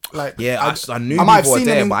wasn't like. Yeah, I knew I might have people were seen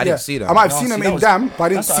there, them, but I yeah. didn't see them. I might have No, seen see, them that in was- Dam, but I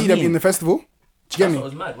didn't that's what I see them mean. in the festival. Do you get That's me? what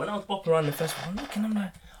was mad. When I was bopping around the festival, I'm looking, I'm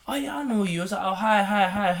like, oh yeah, I know you. I was like, oh hi.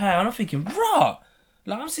 And I'm thinking, bruh,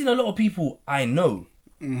 like I'm seeing a lot of people I know.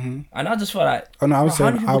 And I just felt like, Oh no, I was bruh, how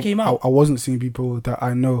saying many people came out? I wasn't seeing people that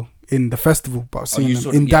I know in the festival, but I was seeing you them saw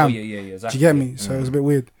in them, yeah, Dam. yeah, Do exactly. you get me? So it was a bit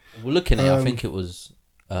weird. We're looking at it, I think it was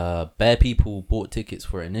bare people bought tickets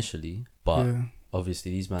for it initially, but Yeah.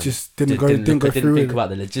 obviously these man Just didn't go through didn't with think it. about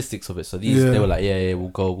the logistics of it. So these Yeah. they were like, yeah,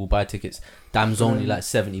 we'll buy tickets. Dam's only like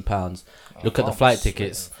 £70. Look at the flight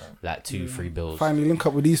tickets, like 2-3 bills. Finally link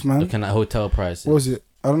up with these man. Looking at hotel prices. What was it?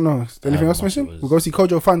 I don't know. Is there anything else much it missing? was. We'll go see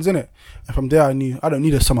Kojo fans in it. And from there, I knew I don't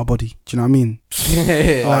need a summer body. Do you know what I mean?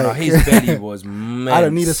 Oh, no, his belly was mad. I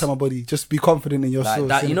don't need a summer body. Just be confident in yourself.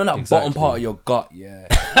 Like that, you know that Exactly. bottom part of your gut, yeah.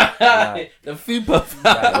 Like, The food buff.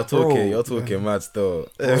 You're talking mad still.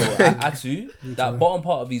 Atu, that bottom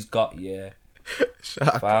part of his gut, yeah.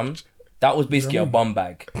 Fam, that was basically a bum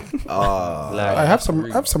bag. Ah, Like, I have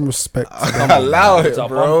some respect. allow that it, was a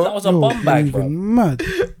bro. that was a You're bum bag, bro. even mad.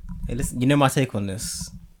 Hey, listen, you know my take on this.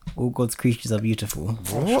 All God's creatures are beautiful.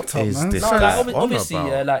 What up, is man? this? No, Like, guy on obviously, about?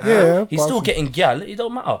 yeah, like Yeah, he's but- still getting gal. It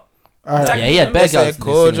don't matter. Alright. Yeah, he had bare Let's say girls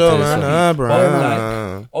listening to Kojo, this, man, so-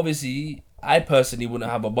 But, like, obviously, I personally wouldn't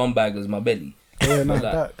have a bum bag as my belly. Yeah, no, But,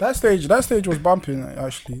 like, that stage was bumping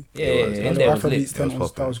actually. yeah, It was, yeah, it and was. there was Afrobeats lit. 10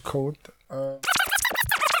 that was cold.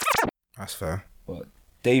 That's fair. But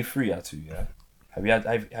day 3, Atu, yeah.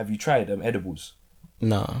 Have you tried edibles?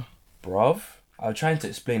 No. Bruv, I was trying to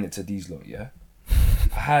explain it to these lot, yeah.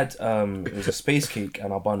 I had it was a space cake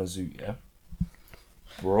and Albana Zoo, yeah.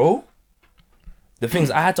 Bro, the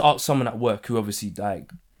things I had to ask someone at work who obviously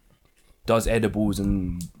like does edibles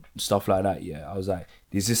and stuff like that, yeah. I was like,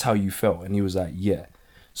 is this how you felt? And he was like, yeah.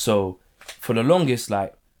 So for the longest,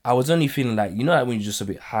 like I was only feeling like, you know, like when you're just a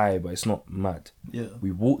bit high, but it's not mad. Yeah.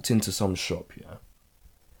 We walked into some shop, yeah,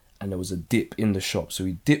 and there was a dip in the shop. So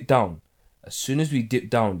we dipped down. As soon as we dipped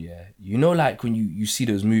down, yeah, you know, like when you see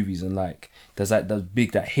those movies and like there's like those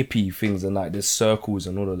big that hippie things and like there's circles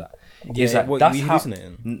and all of that. It's like what, that's you how.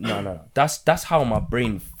 hallucinating? No. That's how my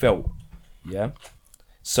brain felt. Yeah.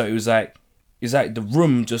 So it was like it's like the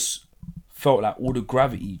room just felt like all the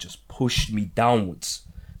gravity just pushed me downwards.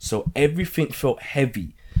 So everything felt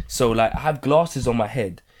heavy. So like I have glasses on my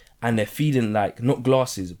head and they're feeling like not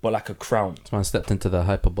glasses but like a crown. This man stepped into the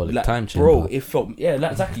hyperbolic Like, time chamber. bro, it felt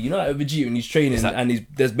like exactly. You know, like Vegeta when he's training and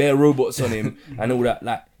there's bare robots on him and all that.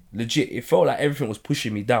 Like legit, it felt like everything was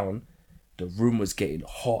pushing me down. The room was getting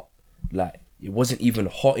hot. Like it wasn't even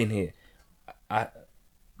hot in here. I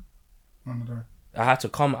had to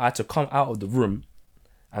come out of the room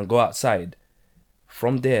and go outside.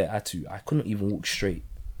 From there, I couldn't even walk straight,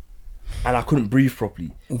 and I couldn't breathe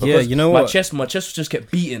properly. Because you know my what? chest just kept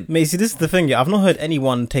beating. Mate, see, this is the thing. Yeah, I've not heard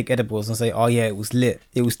anyone take edibles and say, "Oh yeah, it was lit.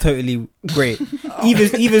 It was totally great."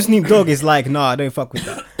 even Snoop Dogg is like, "Nah, I don't fuck with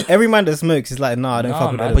that." Every man that smokes is like, "Nah, I don't Nah,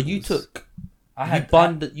 fuck with man, that." but you took. I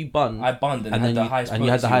bund. I bunned and and had then the you, highest and you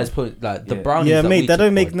had the potency highest one. point. Like the Yeah. brownies. Yeah, that mate, we that took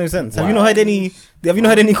don't make were- no sense. Have Wow. you not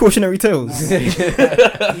had any cautionary tales?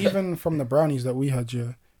 Even from the brownies that we had,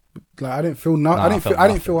 yeah, like I didn't feel Nah, I didn't felt feel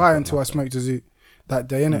nothing, high I until I felt smoked a zoot that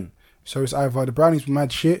day, innit? So it's either the brownies were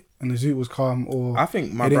mad shit and the zoot was calm, or I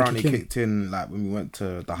think my it didn't brownie kick in. kicked in like when we went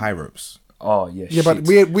to the high ropes. Oh yeah, Yeah, but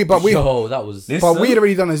shit. we Yo, that was. Listen, had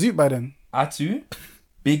already done a zoot by then. Atu,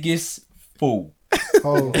 biggest fool.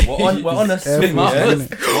 Oh, We're on a swing, Everything, yeah?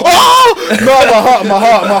 innit? Oh no, my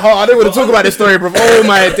heart! I didn't want to talk about this story, bro. Oh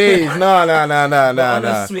my days! No. We're on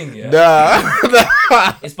a swing, yeah?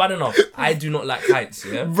 Nah. It's bad enough. I do not like heights,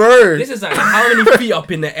 yeah. Bro. This is like how many feet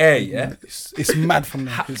up in the air, yeah? It's mad from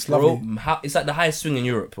there. It's Bro, lovely. it's like the highest swing in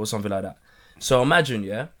Europe or something like that. So imagine,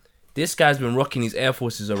 yeah, this guy's been rocking his Air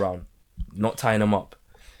Forces around, not tying them up.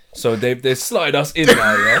 So they've slotted us in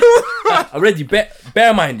now, yeah. Already, bear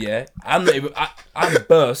in mind, yeah, I'm not even, I'm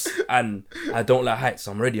burst and I don't like heights.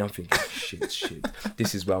 So I'm ready. I'm thinking, shit.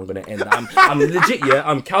 This is where I'm gonna end. I'm legit, yeah.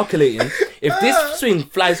 I'm calculating. If this swing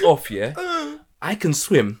flies off, yeah, I can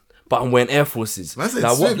swim. But I'm wearing Air Forces. Man said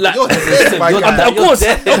Like, swim. Like, You're dead, my guy. of course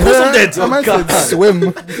I'm dead. I meant to swim.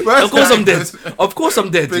 Of course I'm dead. Of course I'm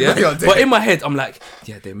dead, Big yeah. man, you're dead. But in my head, I'm like,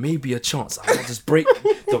 yeah, there may be a chance. I might just break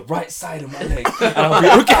the right side of my leg and I'll be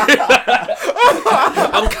okay.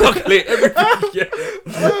 I'm calculating everything, yeah.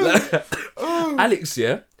 Like, Alex,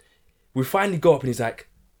 yeah, we finally go up and he's like,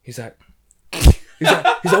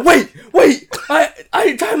 wait, I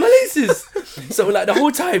ain't tying my laces. So like the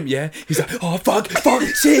whole time, yeah, he's like, oh fuck,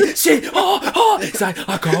 shit, oh. He's like,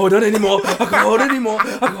 I can't hold on anymore. And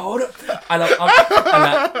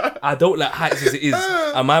I don't like heights as it is,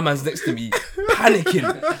 and my man's next to me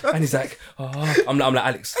panicking, and he's like, oh. I'm like,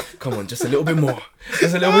 Alex, come on, just a little bit more,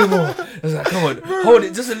 just a little bit more. I was like, come on, hold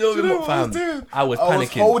it, just a little bit more, fam. I was I was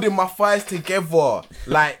panicking. holding my thighs together,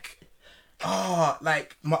 like,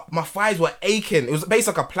 like my thighs were aching. It was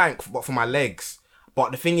basically like a plank, but for my legs.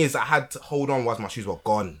 But the thing is, I had to hold on whilst my shoes were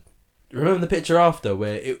gone. Remember the picture after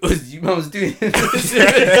where it was you man was doing They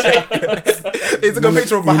took a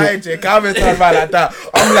picture of behind you. Calvin turned around like that.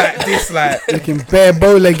 I'm like this, like Looking bare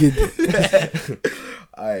bow-legged.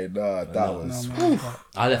 I know that was.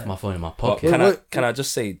 I left my phone in my But pocket. can I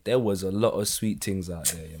just say, there was a lot of sweet things out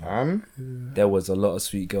there, you know? There was a lot of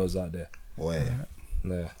sweet girls out there. Boy,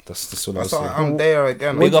 Yeah, that's all I was that's saying. why I'm there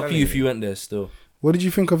again. Big I'm up you if telling you went there still. What did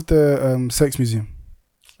you think of the sex museum?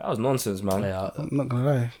 That was nonsense, man. Yeah, I'm not gonna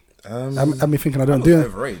lie. Um, I'm thinking I don't was do it.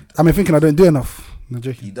 overrated. I'm thinking I don't do enough. No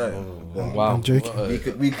joking. You don't. Wow. I'm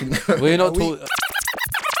joking. We can. we're not talking.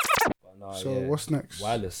 Nah, So yeah. what's next?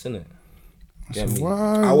 Wireless, innit? So Get me.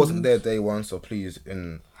 why? I wasn't there day one, so please,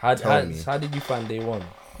 How tell me. did you find day one?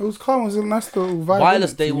 It was calm. It was a nice little vibe.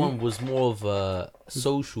 Wireless innit, Day for me? One was more of a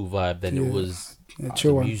social vibe than it Yeah. was Yeah, a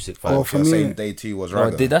chill one. music Oh, vibe. for You're me- saying day two was Oh,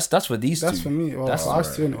 ragga. that's for these That's two. for me. Well, That's for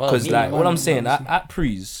us too, innit? Well, Because me, like what I'm man, saying at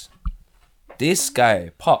Prees, this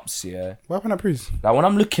guy Pops, yeah. What happened at Priest? Like when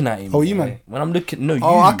I'm looking at him, Oh, you yeah, man. When I'm looking, no, you.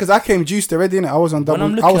 Oh, because I came juiced already, innit? I was on double.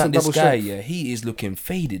 when I'm I looking was at on this double guy, strength. yeah, he is looking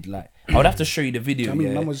faded. Like I would have to show you the video. I mean,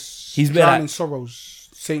 yeah, man was he's been drowning like, sorrows.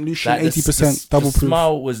 St. Lucian, like the 80% double the proof.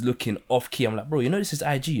 smile was looking off key. I'm like, bro, you know this is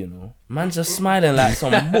IG, you know. Man's just smiling like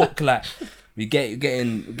some book. Like we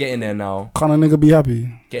getting there now. Can't a nigga be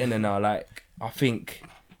happy? Getting there now. Like I think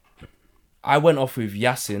I went off with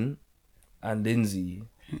Yasin and Lindsay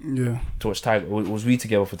Yeah. to watch Tiger. Was we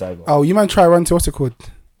together for Tiger? Oh, you man try run to what's it called?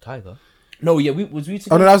 Tiger. No, yeah, was we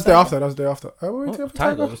together? Oh no, that was for the day Tiger? after. That was the day after. Oh, were we together for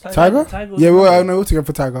Tiger. Tiger? Was Tiger. Tiger? Tiger was Yeah, we were. together. No, we were together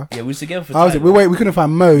for Tiger. Yeah, we was together for I was. Tiger. We couldn't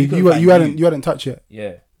find Mo. couldn't You find hadn't. you. You hadn't touched yet.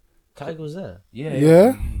 Yeah, Tiger was there. yeah,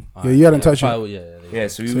 Yeah. Yeah, you hadn't touched it. Tiger, yeah. Yeah,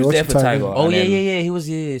 so we So was what's there the for Tiger? Tiger. Oh and yeah, then yeah. He was.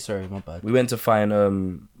 Yeah. Sorry, my bad. We went to find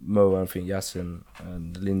Mo and I think Yasin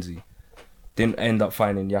and Lindsay. Didn't end up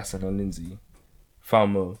finding Yasin and Lindsay.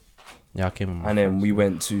 Found Mo. Yeah, I came in. And then we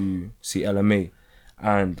went to see LMA.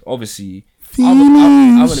 And obviously,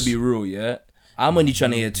 I'm gonna be real, yeah. I'm only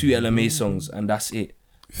trying to hear 2 LMA songs and that's it.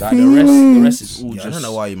 Like the rest is all Yeah, I just don't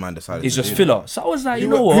know why you man decided. it's to just do filler. So I was like, you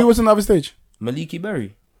Who know what? was on the other stage? Maliki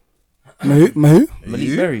Berry. Mahu? Malik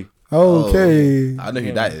You? Berry. Okay. that. I know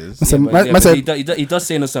who that is. That's a- But man but said- he does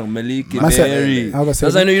say in the song Maliki Man said- Berry. I was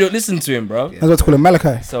Does gonna I know you don't listen to him, bro? I was about to call him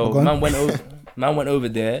Malachi. So Oh, go on. man went over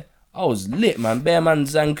there. I was lit, man. Bare man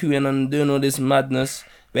zankuing and doing all this madness.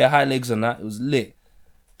 Bare high legs and that. It was lit.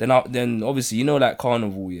 Then obviously you know that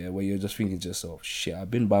carnival, yeah, where you're just thinking to yourself, shit, I've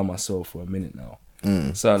been by myself for a minute now.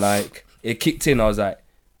 So like it kicked in. I was like,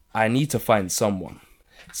 I need to find someone.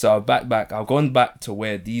 So I've gone back to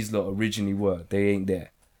where these lot originally were. They ain't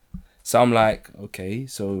there. So I'm like, okay,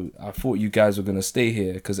 so I thought you guys were gonna stay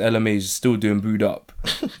here because LMA is still doing booed up.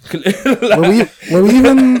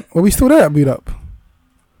 Were we still there at Boot Up?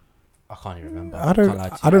 I can't even remember. I don't. Can't lie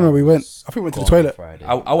to I you. don't know. We went. was I think we went to the gone toilet. Friday.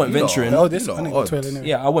 I went venturing. Oh, this. You lot I think odd. the toilet. Innit?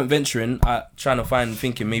 Yeah, I went venturing, trying to find,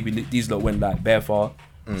 thinking maybe these lot went like bare far.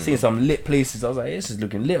 Seeing some lit places, I was like, this is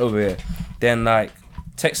looking lit over here. Then like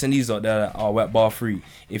texting these lot, they're like, oh, we're at bar 3.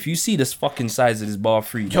 If you see this fucking size of this bar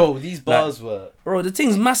 3, Yo, these bars were. bro, the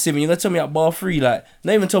thing's massive, and you're gonna tell me at bar 3, like,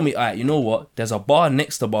 not even tell me, alright, you know what? There's a bar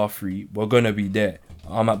next to bar 3. We're gonna be there.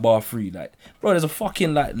 I'm at bar 3, like, bro. There's a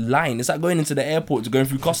fucking like line. It's like going into the airport to going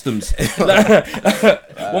through customs. Like,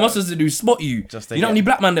 what am I supposed to do? Spot you? Just to You know how get- many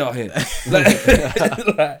black man there out here?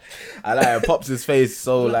 Like, I like it. Pops his face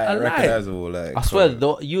so I like like. recognizable. Like I swear,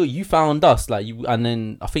 you found us like you, and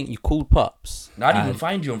then I think you called Pups. no, I didn't even and-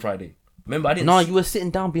 find you on Friday. Remember, I didn't. No, you were sitting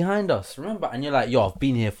down behind us. Remember, and you're like, yo, I've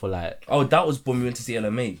been here for like. Oh, that was when we went to see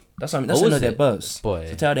LMA. That's what I mean. That's Oh, was another their it? bus. Boy.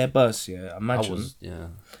 To tell their bus, yeah. I Imagine. was, yeah.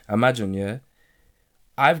 Imagine, yeah.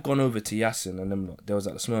 I've gone over to Yasin and them lot. There was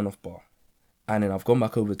at the Smirnoff bar. And then I've gone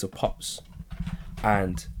back over to Pops.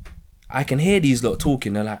 And I can hear these lot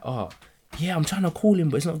talking. They're like, oh, yeah, I'm trying to call him,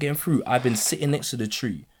 but it's not getting through. I've been sitting next to the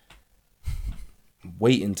tree,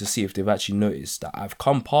 waiting to see if they've actually noticed that I've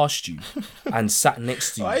come past you and sat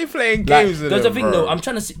next to you. why are you playing Like, games with there's them, the thing bro? though, I'm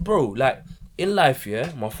trying to see, bro, like, in life,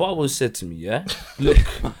 yeah, my father always said to me, yeah, look,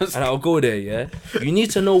 and I'll go there, yeah, you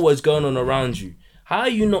need to know what's going on around you. How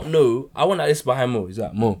you not know? I went like this behind Mo, he's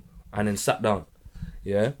like, Mo, and then sat down,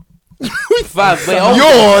 yeah. Fam, wait,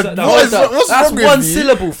 Yo, Sat down. what's that's wrong with one you?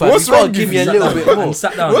 syllable, fam. What's you gotta wrong give with me a you? little bit more. And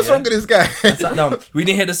sat down, What's yeah? wrong with this guy? Sat down. We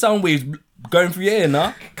didn't hear the sound waves going through your ear,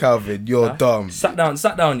 nah? Calvin, you're dumb. Sat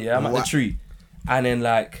down, yeah, I'm at the What? tree. And then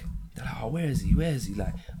like, they're like, oh, where is he?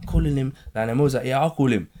 Like, I'm calling him. And then Mo's like, yeah, I'll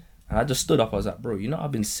call him. And I just stood up. I was like, bro, you know,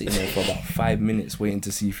 I've been sitting there for about 5 minutes waiting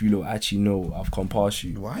to see if you lot actually know I've come past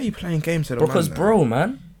you. Why are you playing games to the Because, man, bro,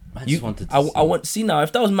 man, I you, just wanted to I want see now.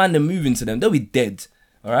 If that was man, them moving to them, they'll be dead.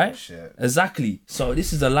 All right, Shit. exactly. So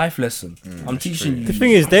this is a life lesson. I'm teaching you. The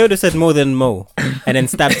thing is, they would have said more than Mo and then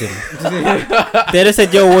stabbed him. They'd have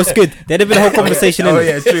said, "Yo, what's good?" There'd have been a whole conversation in Oh it.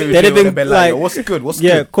 yeah, true. They'd have True. been Like, like, what's good? What's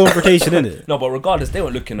yeah, good? confrontation in it. No, but regardless, they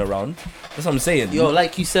weren't looking around. That's what I'm saying. Yo,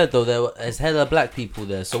 like you said though, there's hella black people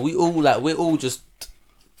there, so we're all just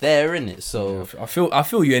there in it. So I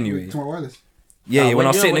feel you anyway. To my wireless. Yeah, when when I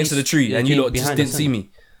was you're- sitting when next to you- the tree you and you came lot just behind didn't us, see innit? me.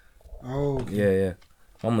 Oh, okay. Yeah.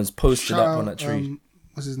 One was posted Shout up out, on that tree.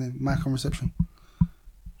 what's his name? Mike on reception.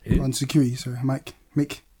 Who? On security, sorry. Mike.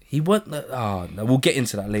 Mick. He went. No, we'll get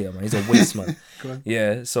into that later, man. He's a waste man. Go on.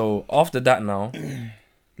 Yeah. So after that, now,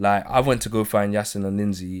 like I went to go find Yasin and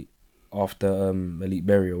Lindsay after Elite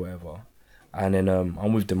Berry or whatever, and then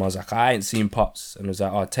I'm with them. I was like, I ain't seen Pops, and I was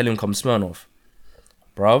like, oh, tell him come Smirnoff,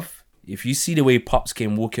 bruv. If you see the way Pops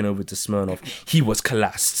came walking over to Smirnoff, he was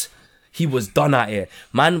collapsed. He was done out here,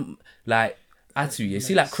 man. Like. Atu, you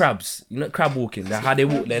see like crabs, you know crab walking, like how they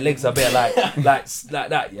walk, their legs are bare like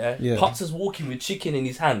that, yeah? Yeah. Pops is walking with chicken in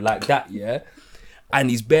his hand like that, yeah? And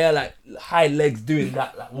he's bare like high legs doing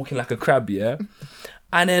that, like walking like a crab, yeah?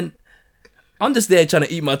 And then I'm just there trying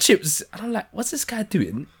to eat my chips, and I'm like, what's this guy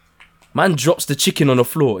doing? Man drops the chicken on the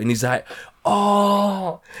floor and he's like,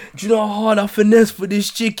 oh, do you know how hard I finesse for this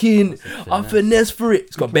chicken? I finesse for it.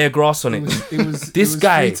 It's got bare grass on it. It was This it was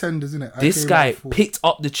guy- 3 tenders, innit? I This came guy out for- picked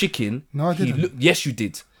up the chicken. No, I didn't. Yes, you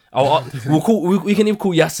did. We can even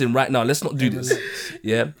call Yasin right now. Let's not do this.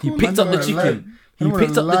 Yeah, he Cool, picked man, up the don't chicken. lie. He Don't picked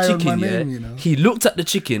up the lie on chicken. my Yeah, name, you know. he looked at the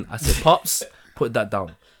chicken. I said, "Pops, put that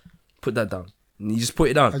down. Put that down." And he just put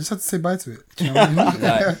it I down. just had to say bye to it. Do you know what I mean?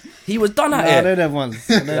 Like, he was done at I it. know them ones.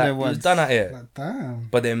 I know Like, them he was ones. done at it. Like, damn.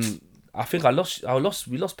 But then I think we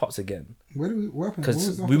lost Pops again What happened? What because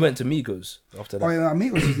was we went to Migos after that. Oh, yeah,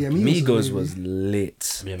 Migos Migos was was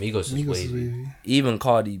lit. yeah, Migos was Migos was wavy. wavy. Even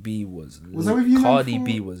Cardi B was lit. Was that with you, man, Cardi for-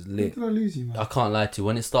 B was When lit. did I lose you, man? I can't lie to you.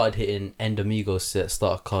 When it started hitting End Amigos set,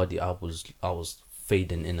 start of Cardi, I was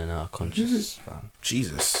fading in and out of consciousness. fam.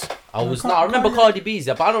 Jesus. I was. Cardi- I remember Cardi- Cardi B's,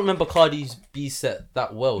 yeah, but I don't remember Cardi's B set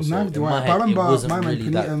that well. So Neither in do my I. But I head, it remember wasn't my man really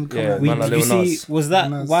Penny that. coming Yeah, out. man, Did like you Lil see? Nas. Was that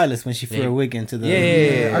Nas. wireless when she threw Yeah. a wig into the? Yeah.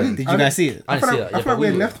 I didn't. Did you guys see it? I I didn't see feel that. like Yeah, we but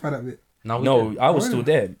we left by that bit. No, we No, didn't. I was Oh, still yeah.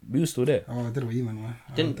 there. We were still there. Oh, I did what you man.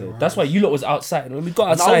 Didn't- That's why you lot was outside. When we got And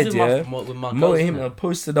I was outside, with yeah, with my Mo cousin, and him innit? are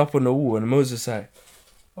posted up on the wall, and Mo's just like,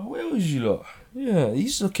 "Oh, where was you lot? Yeah,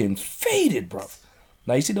 he's looking faded, bruv.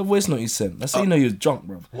 Now you see the voice note he sent. That's how you know he was drunk,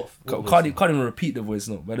 bruv. What Can't even repeat the voice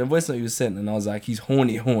note, but the voice note he was sent, and I was like, he's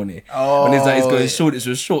horny. Oh, When he's like, he's going shorts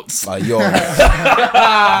with shorts. Like, yo,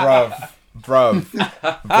 bruv.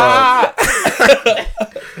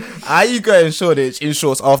 How you going Shoreditch in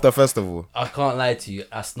shorts after festival? I can't lie to you.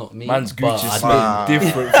 That's not me. Man's but Gucci I smell did.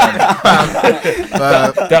 different.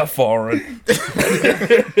 That foreign.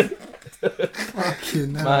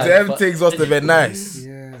 Fucking hell. Man, Them but- things must have been nice.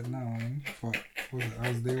 Yeah, no, man. Fuck. What was it? I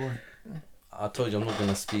was day one. I told you I'm not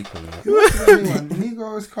gonna speak on that. Who was the other one?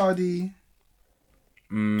 Migos, Cardi,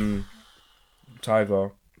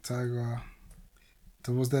 Tiger. Tiger.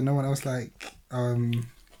 There was there no one else like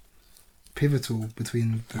pivotal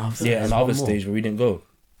between them? Yeah, and the other stage where we didn't go.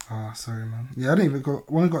 Ah, sorry, man. Yeah, I didn't even go.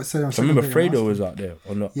 One got to say on. I remember second day, Fredo man. was out there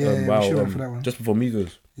on the Yeah, we wow, should've went for that one. just before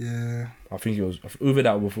Migos. Yeah, I think it was either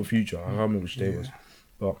that or before Future. I can't remember which day it was.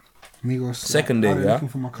 But Migos. Second day, I was yeah? looking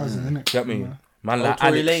for my cousin, innit? get me, man, Oh, like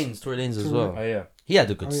Tory Alex. Lanez as Tory well. Oh yeah, He had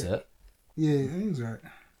a good Oh, yeah. set. Yeah, it was right.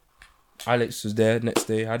 Alex was there next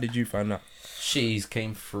day. How did you find that? She's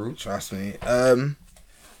came through. Trust me.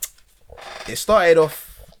 It started off.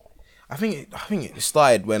 I think it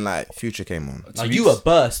started when like Future came on. Now you were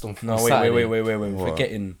burst on. No, on wait. Saturday. What?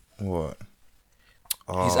 Forgetting What?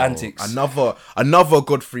 his Oh, antics. Another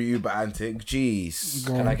Godfrey Uber antic. Jeez.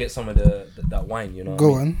 Go Can I on. get some of that wine? You know.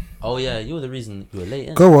 Go what I mean? on. Oh yeah, you were the reason you were late.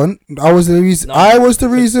 innit? Go on. I was the reason. No, I was the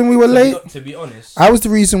reason we were late. To be honest, I was the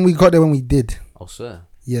reason we got there when we did. I swear.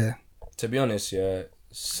 Yeah. yeah. Go on.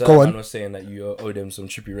 Someone was saying that you owe them some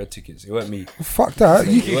Trippie Red tickets. It weren't me. Fuck that.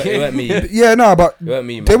 It weren't me. It Yeah, no, but weren't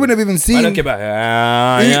me. Man. they wouldn't have even I seen. don't care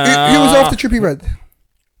about. He was after Trippie Red.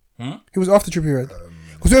 He was after Trippie Red.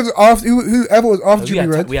 Because whoever was after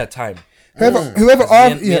Trippie Red, We had time. whoever 'Cause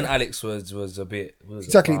after, me and yeah, Alex was a bit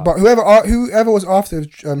exactly. wow. But whoever was after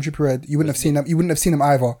Trippie Red, you wouldn't have seen them. You wouldn't have seen them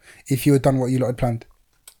either if you had done what you lot had planned.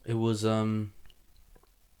 It was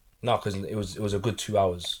No, because it was a good 2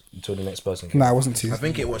 hours until the next person came. Nah, it wasn't 2. I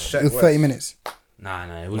think it was Shet It was 30 minutes.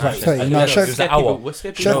 Nah, it was Like 30. No, it was an hour. We're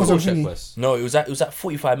skipping Check the was whole on thingy. checklist. No, it was at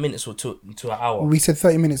 45 minutes or to an hour. We said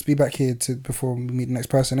 30 minutes. Be back here before we meet the next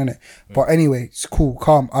person, innit? But anyway, it's cool.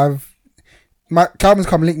 Calm. Calvin's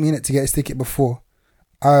come link me in it to get his ticket before.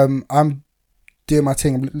 I'm doing my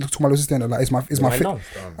thing. Look to my little sister. Like, is my Right fit? now.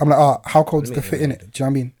 I'm like, how cold is the fit in it? Do you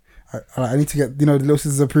know what I mean? I need to get the little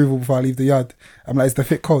sister's approval before I leave the yard. I'm like, is the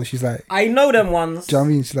fit cold? She's like, I know them ones. do you know what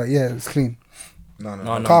I mean? She's like, yeah, it's clean.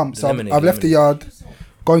 No, Calm. So I've left the yard.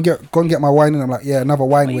 Go and get my wine, and I'm like, yeah, another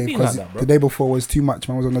wine Why you wave being because like that, bro? the day before was too much.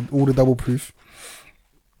 Man was on all the double proof.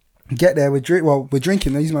 Get there, we're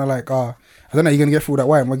drinking. And these men are like, I don't know, you're gonna get through that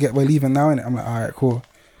wine. We're leaving now, innit? I'm like, all right, cool.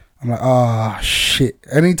 I'm like, shit.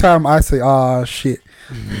 Anytime I say, shit,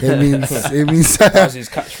 it means That was his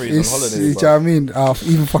catchphrase on holiday. do you know what I mean?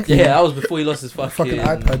 Even fucking Yeah, that was before he lost his fucking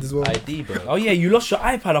iPad as well. ID, bro. Oh yeah, you lost your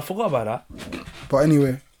iPad. I forgot about that. But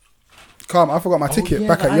anyway, calm. I forgot my ticket yeah,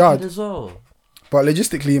 back the at yard. iPad as well. But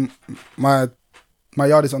logistically, my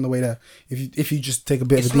yard is on the way there. If you just take a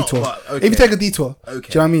bit of a detour, if you take a detour, do you know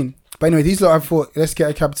what I mean? But anyway, these lot, I thought, let's get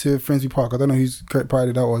a cab to Friensby Park. I don't know whose correct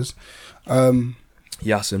priority that was.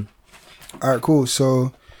 Yasin. All right, cool.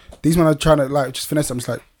 So these men are trying to like just finesse. I'm just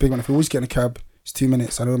like, big man, if we always get in a cab, it's 2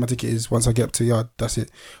 minutes. I know where my ticket is. Once I get up to yard, that's it.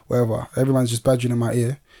 Whatever. Everyone's just badgering in my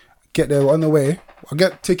ear. Get there, we're on the way. I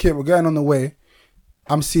get ticket. We're going on the way.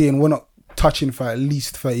 I'm seeing we're not touching for at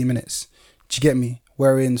least 30 minutes. Do you get me?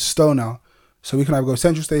 We're in Stowe now. So we can either go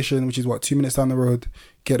Central Station, which is 2 minutes down the road,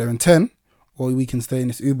 get there in 10, or we can stay in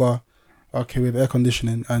this Uber, okay, with air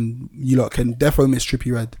conditioning, and you lot can defo miss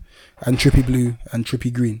Trippy Red and Trippy Blue and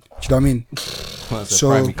Trippy Green. Do you know what I mean?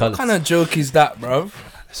 So- What kind of joke is that, bro?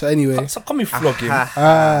 So anyway, So come me flog him.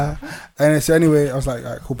 and so anyway, I was like,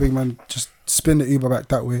 all right, cool, big man, just spin the Uber back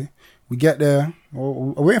that way. We get there. Are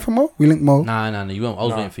we waiting for Mo? We link Mo. Nah, you weren't. I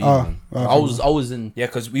was waiting for you, Oh, man. okay. I was in. Yeah,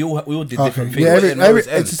 because we all did Okay. different Yeah,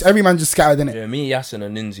 things. every man just scattered, innit? Yeah, me, Yasin,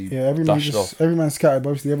 and Ninzi Yeah, every man dashed off. scattered. But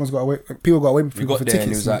obviously, everyone's got to wait. People got to wait We for got there and he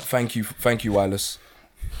tickets. was like, "Thank you, Wireless."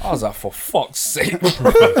 I was like, "For fuck's sake!" It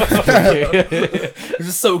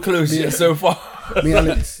was so close yet so far. Me and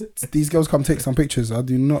Alex, these girls come take some pictures. I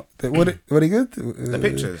do not. Were they good? The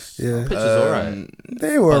pictures. Yeah, Pictures alright.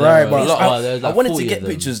 they were But right, there were a but lot- there's I like wanted 40 to get of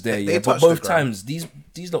them. pictures there, They yeah, but touched the both ground. times these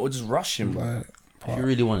lot were just rushing, bro. If you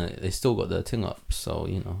really want it, they still got the thing up. So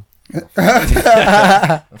you know.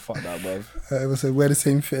 Fuck that, bro. it was a wear the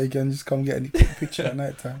same fit again. Just come get a picture at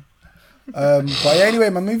night time. But yeah, anyway,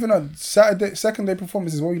 man, moving on. Saturday, second day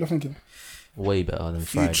performances. What were you lot thinking? Way better than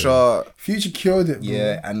Friday. Future killed it, bro.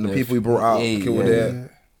 Yeah, and the Yeah, people we brought out yeah, killed yeah.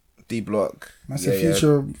 it. D Block. I said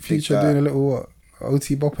Future that. doing a little what?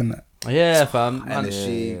 OT bop and that. Yeah, fam. And Man,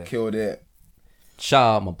 she killed it.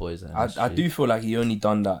 shout out my boys. I do feel like he only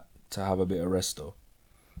done that to have a bit of rest, though.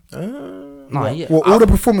 Nah, yeah. Well, all the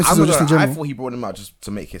performances I'm are just in not gonna- I general. thought he brought him out just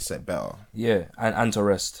to make his set better. Yeah, and to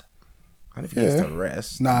rest. And if he needs to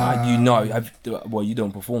rest. Nah, You know, you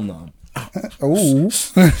don't perform now. Oh,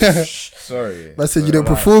 Sorry. I said you don't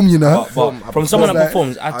perform, you know. But from someone that like-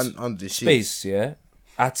 performs at On the sheet. space, yeah,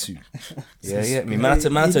 Atu. Yeah. Me, man, had to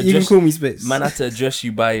You can address, call me Space. man had to address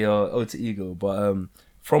you by your alter ego. But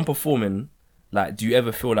from performing, like, do you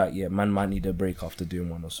ever feel like man might need a break after doing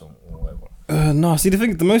one or something or whatever? No, see the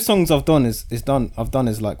thing, the most songs I've done is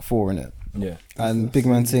like 4 in it. Yeah, And Big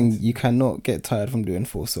Man saying you cannot get tired from doing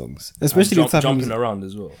 4 songs, especially the type of jumping music. around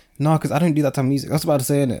as well. No, because I don't do that type of music. I was about to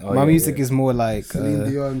say, innit? Oh, My yeah, music yeah. is more like. Celine Dion,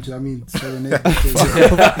 do you know what I mean? Serenade.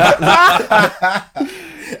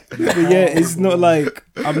 But yeah, it's not like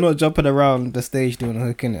I'm not jumping around the stage doing a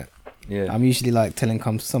hook in it. Yeah, I'm usually like telling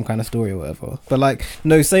some kind of story or whatever. But like,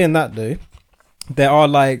 no, saying that though, there are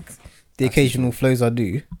like the occasional flows I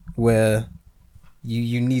do where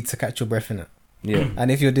you need to catch your breath in it. yeah,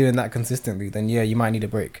 And if you're doing that consistently, then yeah, you might need a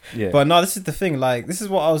break. yeah. But no, this is the thing. Like, this is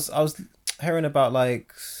what I was hearing about.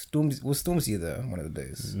 Like, Stormzy there one of the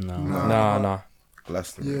days? No. Nah.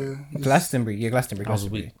 Glastonbury. Yeah. Glastonbury. I was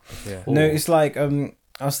Glastonbury. weak. Yeah. No, it's like I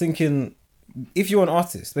was thinking, if you're an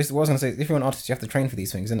artist, basically what I was gonna say is if you're an artist, you have to train for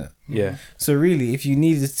these things, innit? Yeah. So really, if you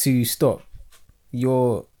needed to stop,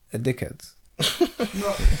 you're a dickhead.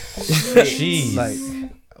 Jeez. Like,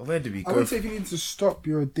 Where did we I go? wouldn't say if you need to stop,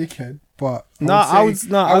 you're a dickhead, but I would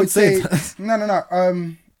say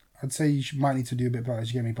no. I'd say you might need to do a bit better.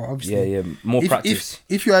 You get me? But obviously, Yeah. More if, practice.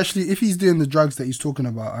 if he's doing the drugs that he's talking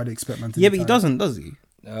about, I'd expect man to. yeah, be but he tired. doesn't, does he?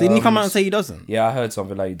 Didn't he come out and say he doesn't? Yeah, I heard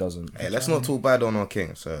something like he doesn't. Hey, let's not talk bad on our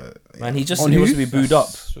king. So Man, he just On said he who? wants to be booed up.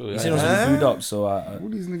 True, He yeah. said he wants to be booed up. So All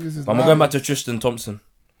these niggas is. I'm going back to Tristan Thompson.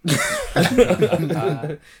 That's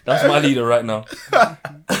my leader right now.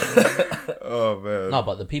 oh man. No,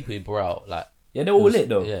 but the people he brought out, like Yeah, they were all lit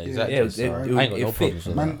though. Yeah, exactly. Yeah, So it I ain't got no fit. problems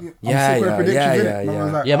with that. Man, Yeah, I'm yeah, yeah,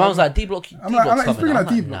 yeah. Yeah, man was like, D-Block. I'm like, he's bringing out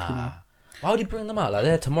coming. D-Block, you know. Nah. Why would he bring them out? Like,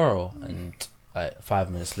 they're tomorrow. And like 5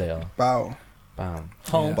 minutes later, Bow. bam.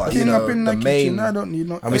 But Clean you up know, in the the main. kitchen. I don't need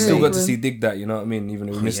no. And we still got to apron. see Dig That, you know what I mean? Even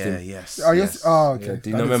though we missed him. Yes. Oh yes. Oh okay. Yeah, do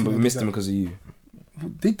you I not didn't remember? see We missed Dig him That. because of you.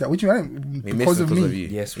 Dig that. What do you mean? We missed it because of you.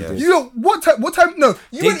 Yes, we Yeah. did. You know what time? What time? No,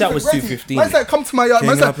 you Dig weren't That even was ready. 2:15. Man's like, come to my yard. King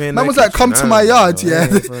Man's up in like, the was like, come kitchen. to my yard. Yeah.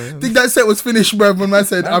 Yeah. Dig that set was finished, bro. When man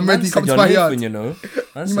said, I'm ready. Man Come said to you're my Nathan, yard. you know. Man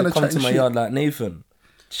You man said, are come to chatting my shit. yard like Nathan.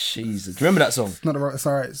 Jesus. Do you remember that song? It's not the right. It's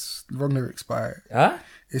alright. It's the wrong lyrics, but Huh?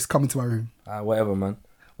 it's coming to my room Whatever, man.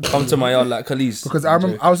 Come to my yard like Khalees. because I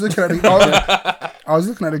remember I was looking at the. I was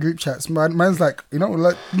looking at the group chats. Man's like, you know,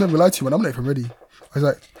 like, never lie to you, man. I'm not even ready. I was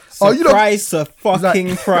like, oh, you know. Price a fucking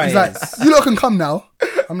He's price. like, you lot can come now.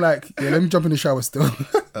 I'm like, yeah, let me jump in the shower still.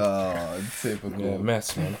 Oh, typical. Yeah,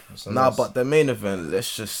 mess, man. That's a Nah, mess. but the main event.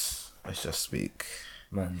 Let's just speak.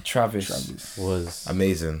 Man, Travis. Was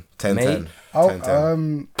Amazing. 10-10. Mate.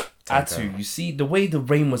 10-10. Atu, you see the way the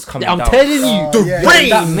rain was coming I'm down. telling you, Oh, the yeah, rain,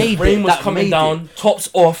 yeah, that made rain it. was That coming made down, It. tops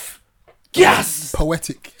off. Yes!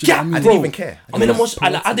 Poetic. Do you know what I I mean? didn't Bro, even care. I'm in a mosh. I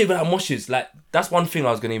don't even have moshes. Like, that's one thing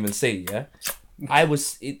I was gonna even say. Yeah, I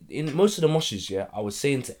was in most of the moshes. Yeah, I was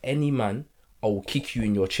saying to any man, I will kick you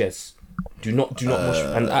in your chest. Do not mosh.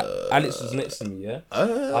 And Alex was next to me. Yeah, I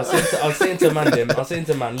was saying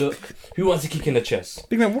to man, look, who wants to kick in the chest?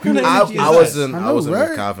 Big man, what kind of I energy is that? wasn't. I I know, wasn't right?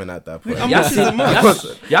 with Calvin at that point.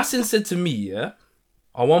 Yasin said to me, yeah,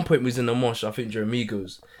 at one point we was in the mosh, I think during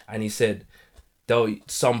Migos, and he said, though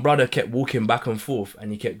some brother kept walking back and forth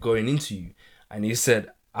and he kept going into you. And he said,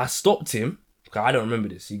 I stopped him, because I don't remember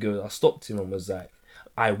this. He goes, I stopped him and was like,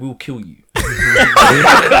 I will kill you.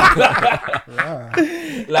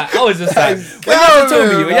 Like, I was just like, when you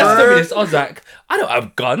told me this, I was like, I don't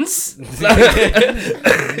have guns.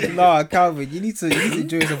 Nah, Calvin, you need to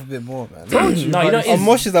enjoy yourself a bit more, man. No, you know it A is.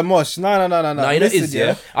 mosh is a mosh. No. No, you know it Listen, is,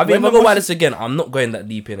 yeah. I mean, if When I the go mosh by is- this again, I'm not going that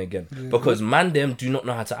deep in again. Because man them do not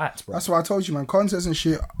know how to act, bro. That's what I told you, man. Concerts and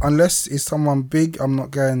shit, unless it's someone big, I'm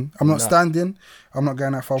not going. I'm not standing. I'm not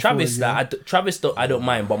going that far Travis, forward. Yeah? Travis, I don't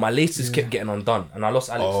mind, but my laces kept getting undone, and I lost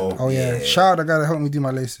Alex. Oh yeah. Shout out the guy that helped me do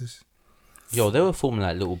my laces. Yo, they were forming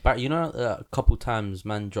like little you know, a couple times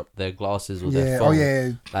man dropped their glasses or Yeah. their phone. Oh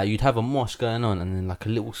yeah. Like you'd have a mosh going on, and then like a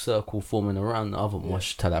little circle forming around the other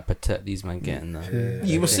mosh to like protect these men getting there.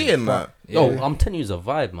 You were seeing that. Yo, I'm telling you, it's a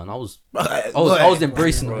vibe, man. I was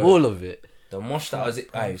embracing all of it. The mosh that was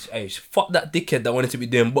it. Fuck that dickhead that wanted to be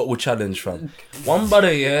doing bottle challenge, fam. One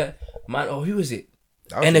brother, yeah, man. Oh, who was it?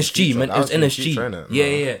 NSG, man. It was NSG.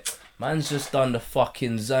 Yeah. Man's just done the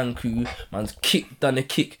fucking Zanku. Man's done the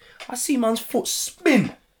kick. I see man's foot spin.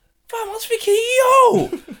 Fam, I was thinking, yo,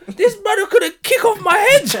 this brother could have kicked off my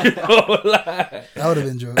head. You know? Like, That would have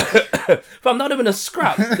been joke. fam, that would have been a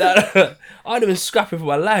scrap. I'd have been scrapping for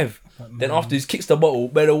my life. Then after he kicks the bottle,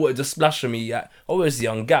 better water just splash on me. Yeah, obviously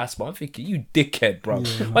on gas, but I'm thinking, you dickhead, bro.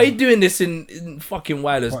 Why are you doing this in fucking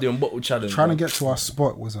wireless doing bottle challenge? Trying to bro? get to our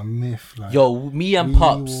spot was a myth. Like, Yo, me and we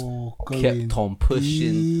Pops were going kept on pushing.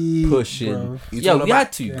 deep, Pushing. bro. Yo, we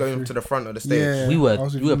had to. Going to the front of the stage. Yeah. We were I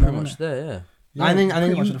was with you, pretty man, much innit? there, yeah. Yeah, And then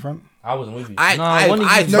pretty much you- at the front. I wasn't with you. Nah, one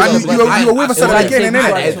of you- No, you were with us at the beginning,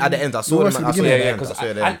 At the end, I saw We them. were I at the saw beginning. them. yeah, because I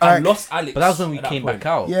saw them. I lost Alex. But that was when we at that came point. back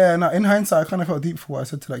out. Yeah, no. In hindsight, I kind of felt deep for what I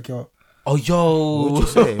said to that girl. Oh, yo. What did you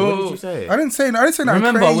say? What did you say? I didn't say that.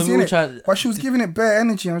 Remember crazy, when we were innit? trying- But she was giving it bare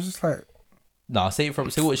energy. And I was just like, Nah, say what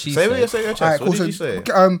she Say what you said. say your all chest. right, What cool. did you So, say?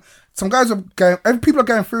 okay, some guys are going. People are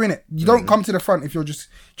going through in it. You don't come to the front if you're just.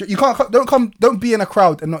 You can't. Don't be in a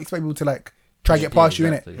crowd and not expect people to like try to get past you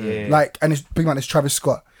in it. exactly. Yeah. Like, and it's big man. It's Travis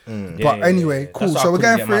Scott. But anyway, cool. That's why I So we're couldn't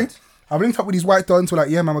going get through. mad. I've linked up with these white dons. We're like,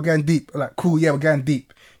 yeah, man, we're going deep. We're like, cool, yeah, we're going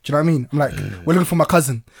deep. Do you know what I mean? I'm like, we're looking for my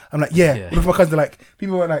cousin. I'm like, yeah, we're looking for my cousin. They're like,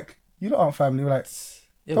 people were like, you lot aren't family. We're like,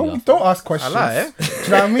 Yeah, we are. don't ask questions. I like it. Do you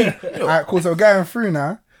know what I mean? Alright, cool. So we're going through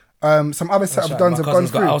now. Some other set of dons have My gone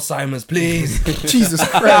cousin's through. got Alzheimer's, please. Jesus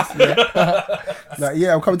Christ. Yeah. Like,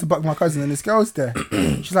 yeah, I'm coming to buck my cousin and this girl's there.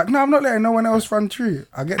 She's like, no, I'm not letting no one else run through.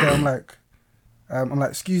 I get there, I'm like,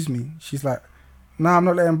 excuse me. She's like, no, I'm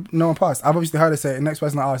not letting no one pass. I've obviously heard her say, the next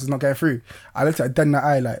person I ask is not getting through. I looked at her dead in the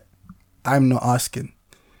eye like, I'm not asking.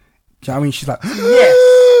 Do you know what I mean? She's like,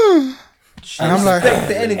 yes. And I'm like, Respect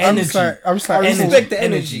the energy. I'm just like, I respect the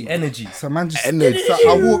energy. so man just,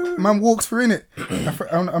 so man walks through in it.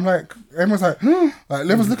 I'm like, everyone's like,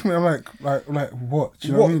 everyone's looking at me. I'm like, what? Do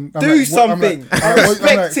you know what I mean? I'm Do like, what? I'm something. like, I'm like,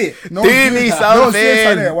 Respect it. No one's Do doing me that. No one's doing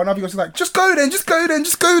something. that. One of you guys is like, just go then, just go then,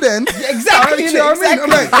 just go then. Exactly. Do you know what I mean? I'm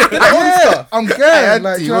like, Exactly. I'm good.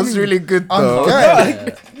 Like, do It you know what I was mean? really good I'm though.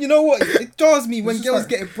 good. You know what? It jars me when just girls like-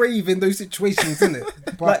 get brave in those situations, isn't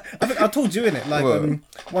it? Like I think I told you in it. Like What?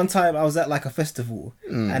 one time I was at like a festival,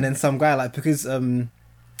 and then some guy like because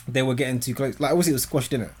they were getting too close. Like obviously it was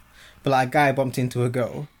squashed in it, but like a guy bumped into a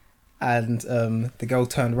girl, and the girl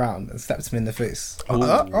turned around and slapped him in the face. You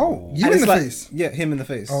And in it's the like- face. Yeah, him in the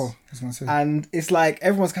face. Oh, I was gonna say. And it's like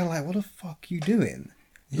everyone's kind of like, what the fuck you doing?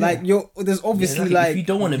 Yeah. Like there's obviously Exactly. like if you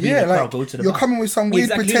don't want to be in Yeah, the crowd, like go to the you're back. coming with some weird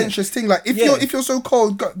Exactly. pretentious thing. Like if Yeah. you're so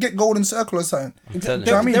cold, get golden circle or something. I'm telling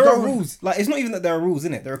There, you. I mean? there are Don't- rules. Like it's not even that there are rules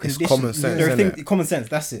in it. There are It's conditions. common sense, There are innit? common sense.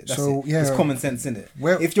 That's it. So, it. yeah. It's common sense in it.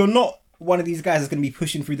 Well- If you're not one of these guys that's going to be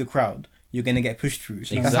pushing through the crowd, you're going to get pushed through.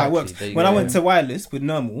 That's how it Exactly. works. There you When go. I went to Wireless with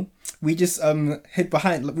Normal, we just hid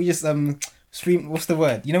behind. We just stream. What's the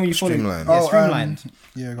word? You know when you follow Streamlined. Yeah, Oh, streamlined.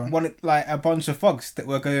 Yeah, go on. One like a bunch of thugs that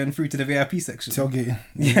were going through to the VIP section. Tailgating.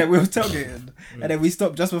 Yeah, we were tailgating, and then we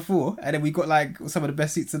stopped just before, and then we got like some of the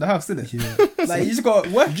best seats in the house, didn't it? Yeah. Like you just got to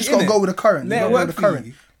work. You just gotta go with the current. Let You it gotta go work with for the current.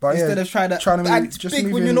 you. But Instead yeah, of trying to move- act just big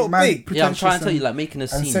when moving you're not mad, big. Yeah, I'm trying to pretentious tell you, like making a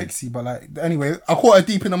and scene. sexy, but like anyway, I caught her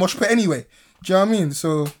deep in the mosh pit anyway. Do you know what I mean?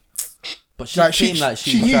 So But she like came like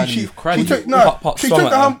she was knew trying to move crabby. took Pop she song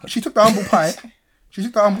took at the them. she took the humble pie. She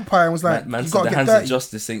took the humble pie and was like, Man you said gotta the get hands of dirty.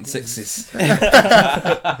 justice ain't sexist.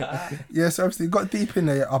 Yeah, so obviously got deep in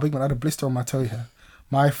there. Oh, big man, I had a blister on my toe here.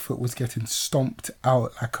 My foot was getting stomped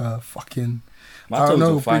out like a fucking. My I don't toes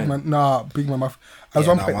know, were fine. big man. Nah, big man. I was Yeah,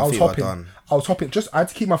 one nah, point. my I was feet were hopping. done. I was hopping. Just I had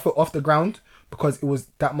to keep my foot off the ground because it was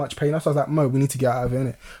that much pain. So I was like, Mo, we need to get out of here,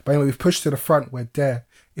 innit? But anyway, we've pushed to the front. We're there.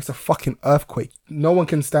 It's a fucking earthquake. No one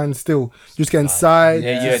can stand still. You just getting side,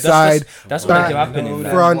 Yeah, side, that's what back, kept happening.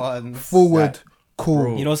 man. front, Ones. forward.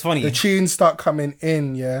 Cool. You know what's funny? The tunes start coming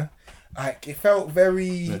in. Yeah, like it felt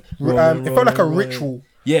very. It felt like a ritual.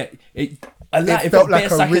 Yeah, it felt felt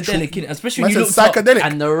like like a ritual. psychedelic, innit? Especially Man when you said look psychedelic.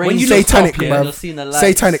 And the When rain you look Satanic, up, yeah, bruv. you're seeing the lights.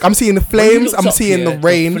 Satanic. I'm seeing the flames. I'm seeing the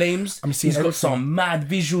rain. The flames. I'm seeing He's got everything. some mad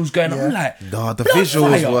visuals going on. I'm like, Nah, the Blood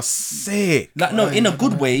visuals fire. were sick. no, in a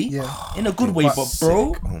good way. Yeah. In a good way, but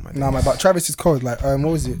bro. Oh my Nah, man, but Travis is cold. Like, what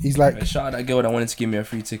was it? He's like, Shout out that girl that wanted to give me a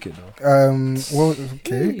free ticket though. what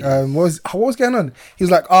was going on? He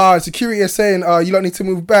was like, security is saying, you don't need to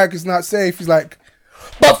move back. It's not safe. He's like,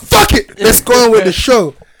 but fuck it, let's go on with the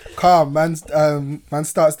show. Calm, man. Man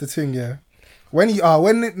starts the thing. Yeah. When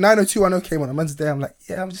 90210 came on, the man's there. I'm like,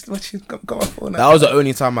 yeah, I'm just watching. Got my phone. That was the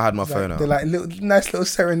only time I had my phone They're out. like nice little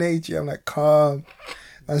serenade. Yeah. I'm like, calm.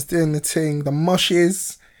 Man's doing the thing. The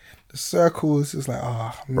mushes, the circles. It's like,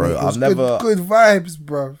 Bro, mate, it was I've never- good vibes,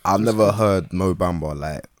 bro. I've never heard Mo Bamba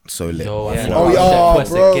like so lit. Yo, I Yeah. think Oh about yeah,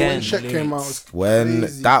 Request bro. again. When Shaq came out, it was When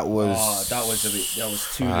crazy. that was, That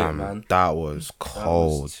was too lit, man. that was That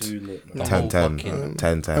cold. was too lit, man. The 10 whole 10 fucking-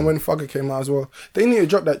 10 10. And when Fugger came out as well, they need to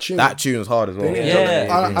drop that tune. That tune was hard as well. They need to Yeah. drop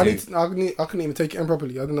that. Yeah. I couldn't even take it in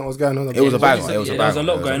properly. I didn't know what was going on. It was a banger. Yeah, It was a there banger. was a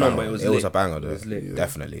lot It was going on, banger. but it was It was lit. a banger, It was though. lit.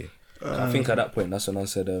 Definitely. I think at that point, that's when I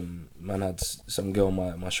said, man had some girl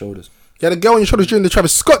on my shoulders. Yeah, the girl on your shoulders during the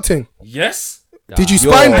Travis Scott thing. Yes. Did you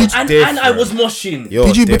Yo, spine? and- And I was moshing. You're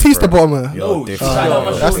Did you Batista different. bomb her? You're No, she's different. like on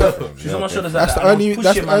my That's shoulder. She's on my shoulders like That's that. the and I only. was That's the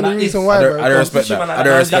pushing, man, only like reason this. why, I bro. don't respect Pushing, that. man, I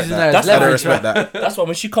don't like respect that. that. I don't respect that. That's why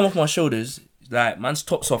when she come off my shoulders, like man's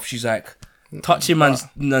tops off, she's like touching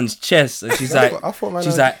man's chest, and she's like, I thought,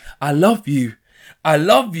 man, I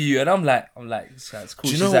love you, and I'm like, that's cool. Do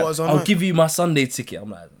you She's know like, what was on I'll that? give you my Sunday ticket.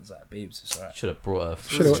 I'm like, babes, it's alright. Should have brought her.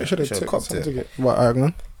 Should have Should've copped took it. it. What, alright,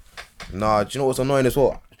 man? Nah, do you know what's annoying as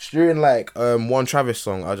well? During like one Travis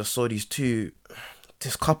song, I just saw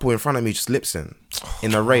this couple in front of me just lip sync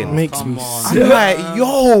in the rain. Makes me. I'm like,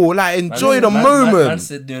 yo, like enjoy the Man moment.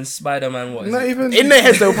 said doing Spider-Man. What is Not it? even In their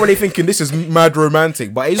heads, they were probably thinking this is mad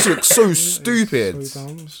romantic, but it just looks so stupid.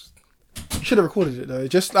 You should have recorded it though.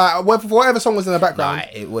 Just like whatever song was in the background.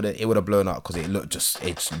 Nah, it would have blown up because it looked just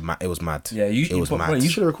it was mad. Yeah, it was mad. You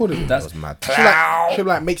should have recorded it. It That's was mad. Should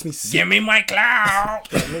like makes me sick. give me my clout.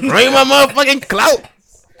 Bring my motherfucking clout.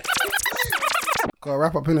 Gotta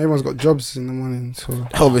wrap up. And everyone's got jobs in the morning. So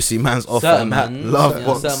Obviously, man's off Certain on that man- love yeah,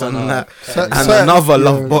 box certain and man that, are- and certain- another yeah.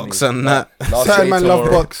 love box and that. certain man love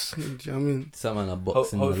box. Do you know what I mean? Someone a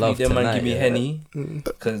box in the Hopefully, love them man tonight. give me yeah. Henny,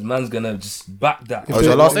 because man's gonna just back that. Oh, it's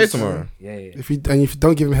your last day tomorrow. Yeah. If you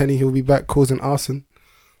don't give him Henny, he'll be back causing arson.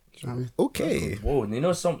 Do you know what I mean? Okay. Whoa, you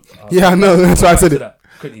know some. Yeah, I know. That's why I said it.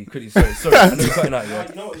 Quickly. Sorry. I know you're cutting out. Yeah.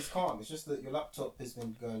 You know what? It's calm. It's just that your laptop has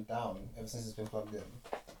been going down ever since it's been plugged in.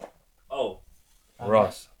 Oh, And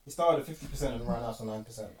Ross. It started at 50% and right now it's on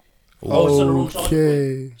 9%. Oh, it's on the wrong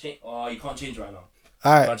charger. Okay. Oh, you can't change right now.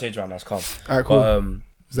 Alright. Can't change right now. It's calm. Alright, cool. But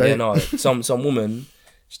Is that yeah, it? no. Some woman,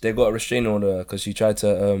 they got a restraining order because she tried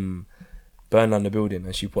to burn down the building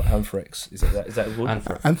and she put anthrax. Is that called?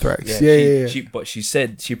 Anthrax. Yeah, Yeah. But she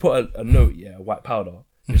said she put a note. Yeah, white powder.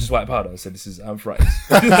 It's just white powder. And said this is anthrax.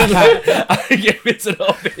 I gave it to the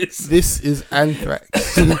office. This is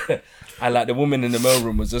anthrax. And like the woman in the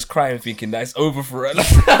mailroom was just crying, thinking that it's over for her.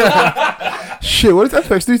 Shit, what does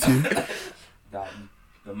anthrax do to you? That,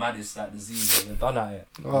 the maddest like disease. They've done that.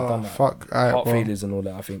 Oh, fuck. Alright, Heart well, failures and all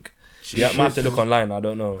that. I think. Yeah, I might have to look online. I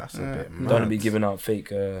don't know. That's a bit Don't want to be mad. giving out fake.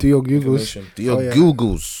 do your Googles. information. Do your Oh, yeah.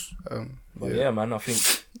 Googles. But yeah, man. I think.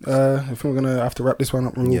 I think we're gonna have to wrap this one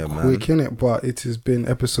up real Yeah, man. quick, innit? But it has been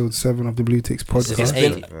episode 7 of the Blue Ticks It's podcast.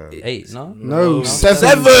 eight, no? No, No.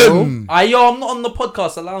 7. bro. Aye, yo, I'm not on the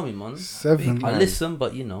podcast. Allow me, man. 7. I Do listen,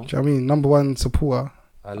 but you know. you know what I mean? Number 1 supporter.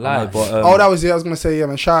 I lie, Nice. but Oh, that was it. I was gonna say, yeah,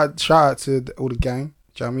 man. Shout out to all the gang.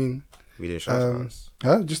 Do you know what I mean? We did shout outs.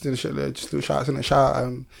 Just did a shit, just little shout outs in it. Shout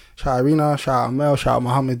out Irina, shout out Mel, shout out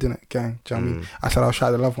Mohammed, didn't it, gang? Do you know what I mean? I said I'll shout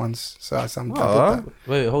out the loved ones. So I did that.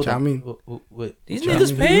 Wait, hold Do you know on. what I mean? Wait. these Do you know niggas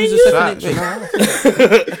what I mean? paying Who's you? the second?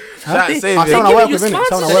 Shout out Savian. Someone I work with, innit? you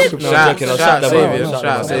Someone I work with. No, Shout I'm joking, I'll shout shout them out. Savian. Shout Shout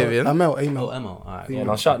them out out. Savian. Amel. Oh, Emma. Alright. Yeah, and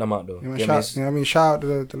I'll shout them out though. You know Get what me? I mean? Shout out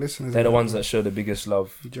to the listeners. They're the ones that show the biggest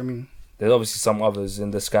love. Do you know what I mean? There's obviously some others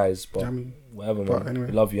in the skies, but Do you know what I mean? whatever, But man. anyway.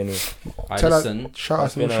 We love you anyway. I Tell listen. out, shout out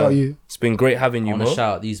That's to me, been, shout out you. It's been great having I you, want to bro.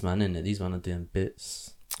 shout out these man, innit? These man are doing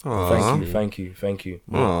bits. Thank you. Thank you.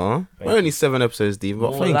 We're only 7 episodes deep,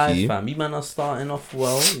 but More thank live, you. fam. You man are starting off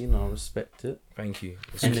well. You know, respect it. Thank you.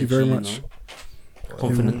 Thank you very much.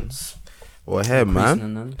 Confidence. Well, hey, man.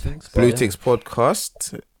 increasing and things, but Blue yeah. Ticks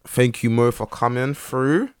podcast. Thank you, Mo, for coming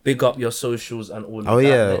through. Big up your socials and all Oh, of that.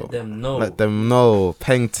 yeah. Let them know. Let them know.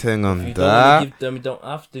 Painting If on you don't want that. to give them, you don't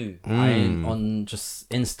have to. I ain't on just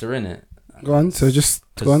Insta, innit? Go on, so just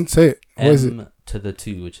go on, say it. What is it? M to the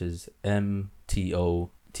 2, which is MTOTHETWO.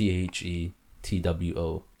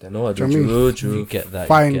 They know I Do do. you know If you get that,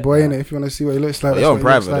 Fine you get boy, that. innit? If you want to see what he looks like. But that's you're what on he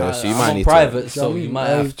looks private, like. though, so you I'm might on need to- private, Do so you know what I you mean? might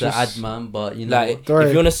Hey, have to just- add man, but you know. Like, Sorry. if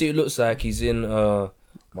you want to see what it looks like, he's in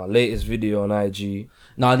my latest video on IG.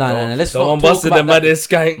 No. Let's Someone not talk busted the about that. maddest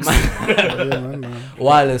skanks. Yeah, man.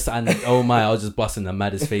 Wireless and oh my, I was just busting the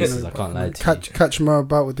maddest faces. I can't lie to you. Catch more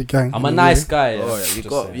about with the gang. I'm a nice guy. Oh, yeah, just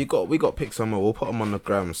saying. we got pics on Mo. We'll put them on the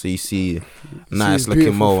gram so you see his nice looking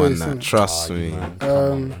beautiful Mo and face, that. innit? Trust Oh, me. man, come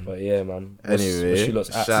on, man. But yeah, man. Anyway, she looks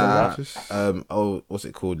shout absolute. out. What's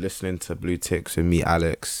it called? Listening to Blue Ticks with me,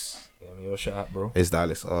 Alex. Yeah, me, what's your at, bro? Is that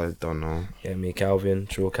Alex? Oh, I don't know. Yeah, me, Calvin,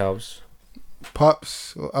 True Calves.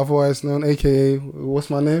 Pops, otherwise known, aka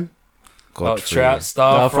what's my name? Godfrey. Trap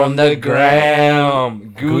star from the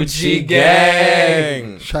gram. Gucci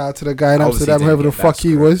gang. Shout out to the guy in Obviously Amsterdam, didn't whoever the get that fuck he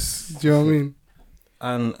script. was. Do you know what I mean?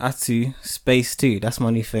 And Atu, Space 2. That's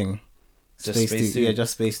my new thing. Just Space, Space 2. 2. Yeah,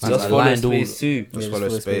 just Space 2. Just I follow lined all- Space 2. Just Yeah, follow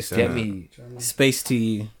just space. follow Get innit? me. Space 2.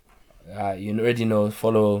 You already know.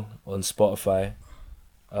 Follow on Spotify.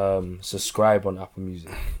 Subscribe on Apple Music.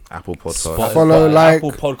 Apple Podcast. Spotify. Follow, like,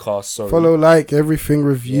 Apple Podcast. Sorry. follow, like, everything, Yeah,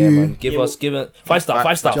 review. man. Give it 5 star.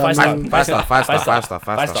 5 star. 5 Five- star.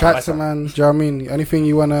 5 star. Chat to man. Do you know what I mean? Anything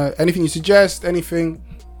you suggest, anything.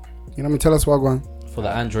 You know what I mean? Tell us what going. For the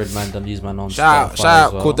Android man, them these man on Shout Spotify out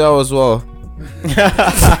as well. Cordell as well.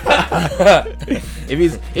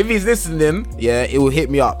 if he's listening, yeah, it will hit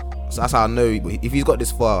me up. So that's how I know. If he's got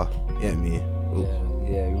this far, yeah, me.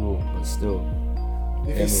 Yeah, we will. But still.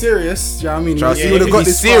 If he's serious, do you know what I mean? Trust he me. would have If got he's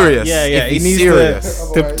this serious, Yeah, yeah. If He he's needs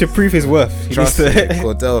serious, to prove his worth. He trust me, needs to.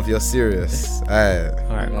 Cordell, if you're serious. Alright,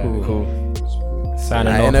 Alright, cool. Cool.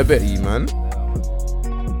 Signing in off. a bit, you man.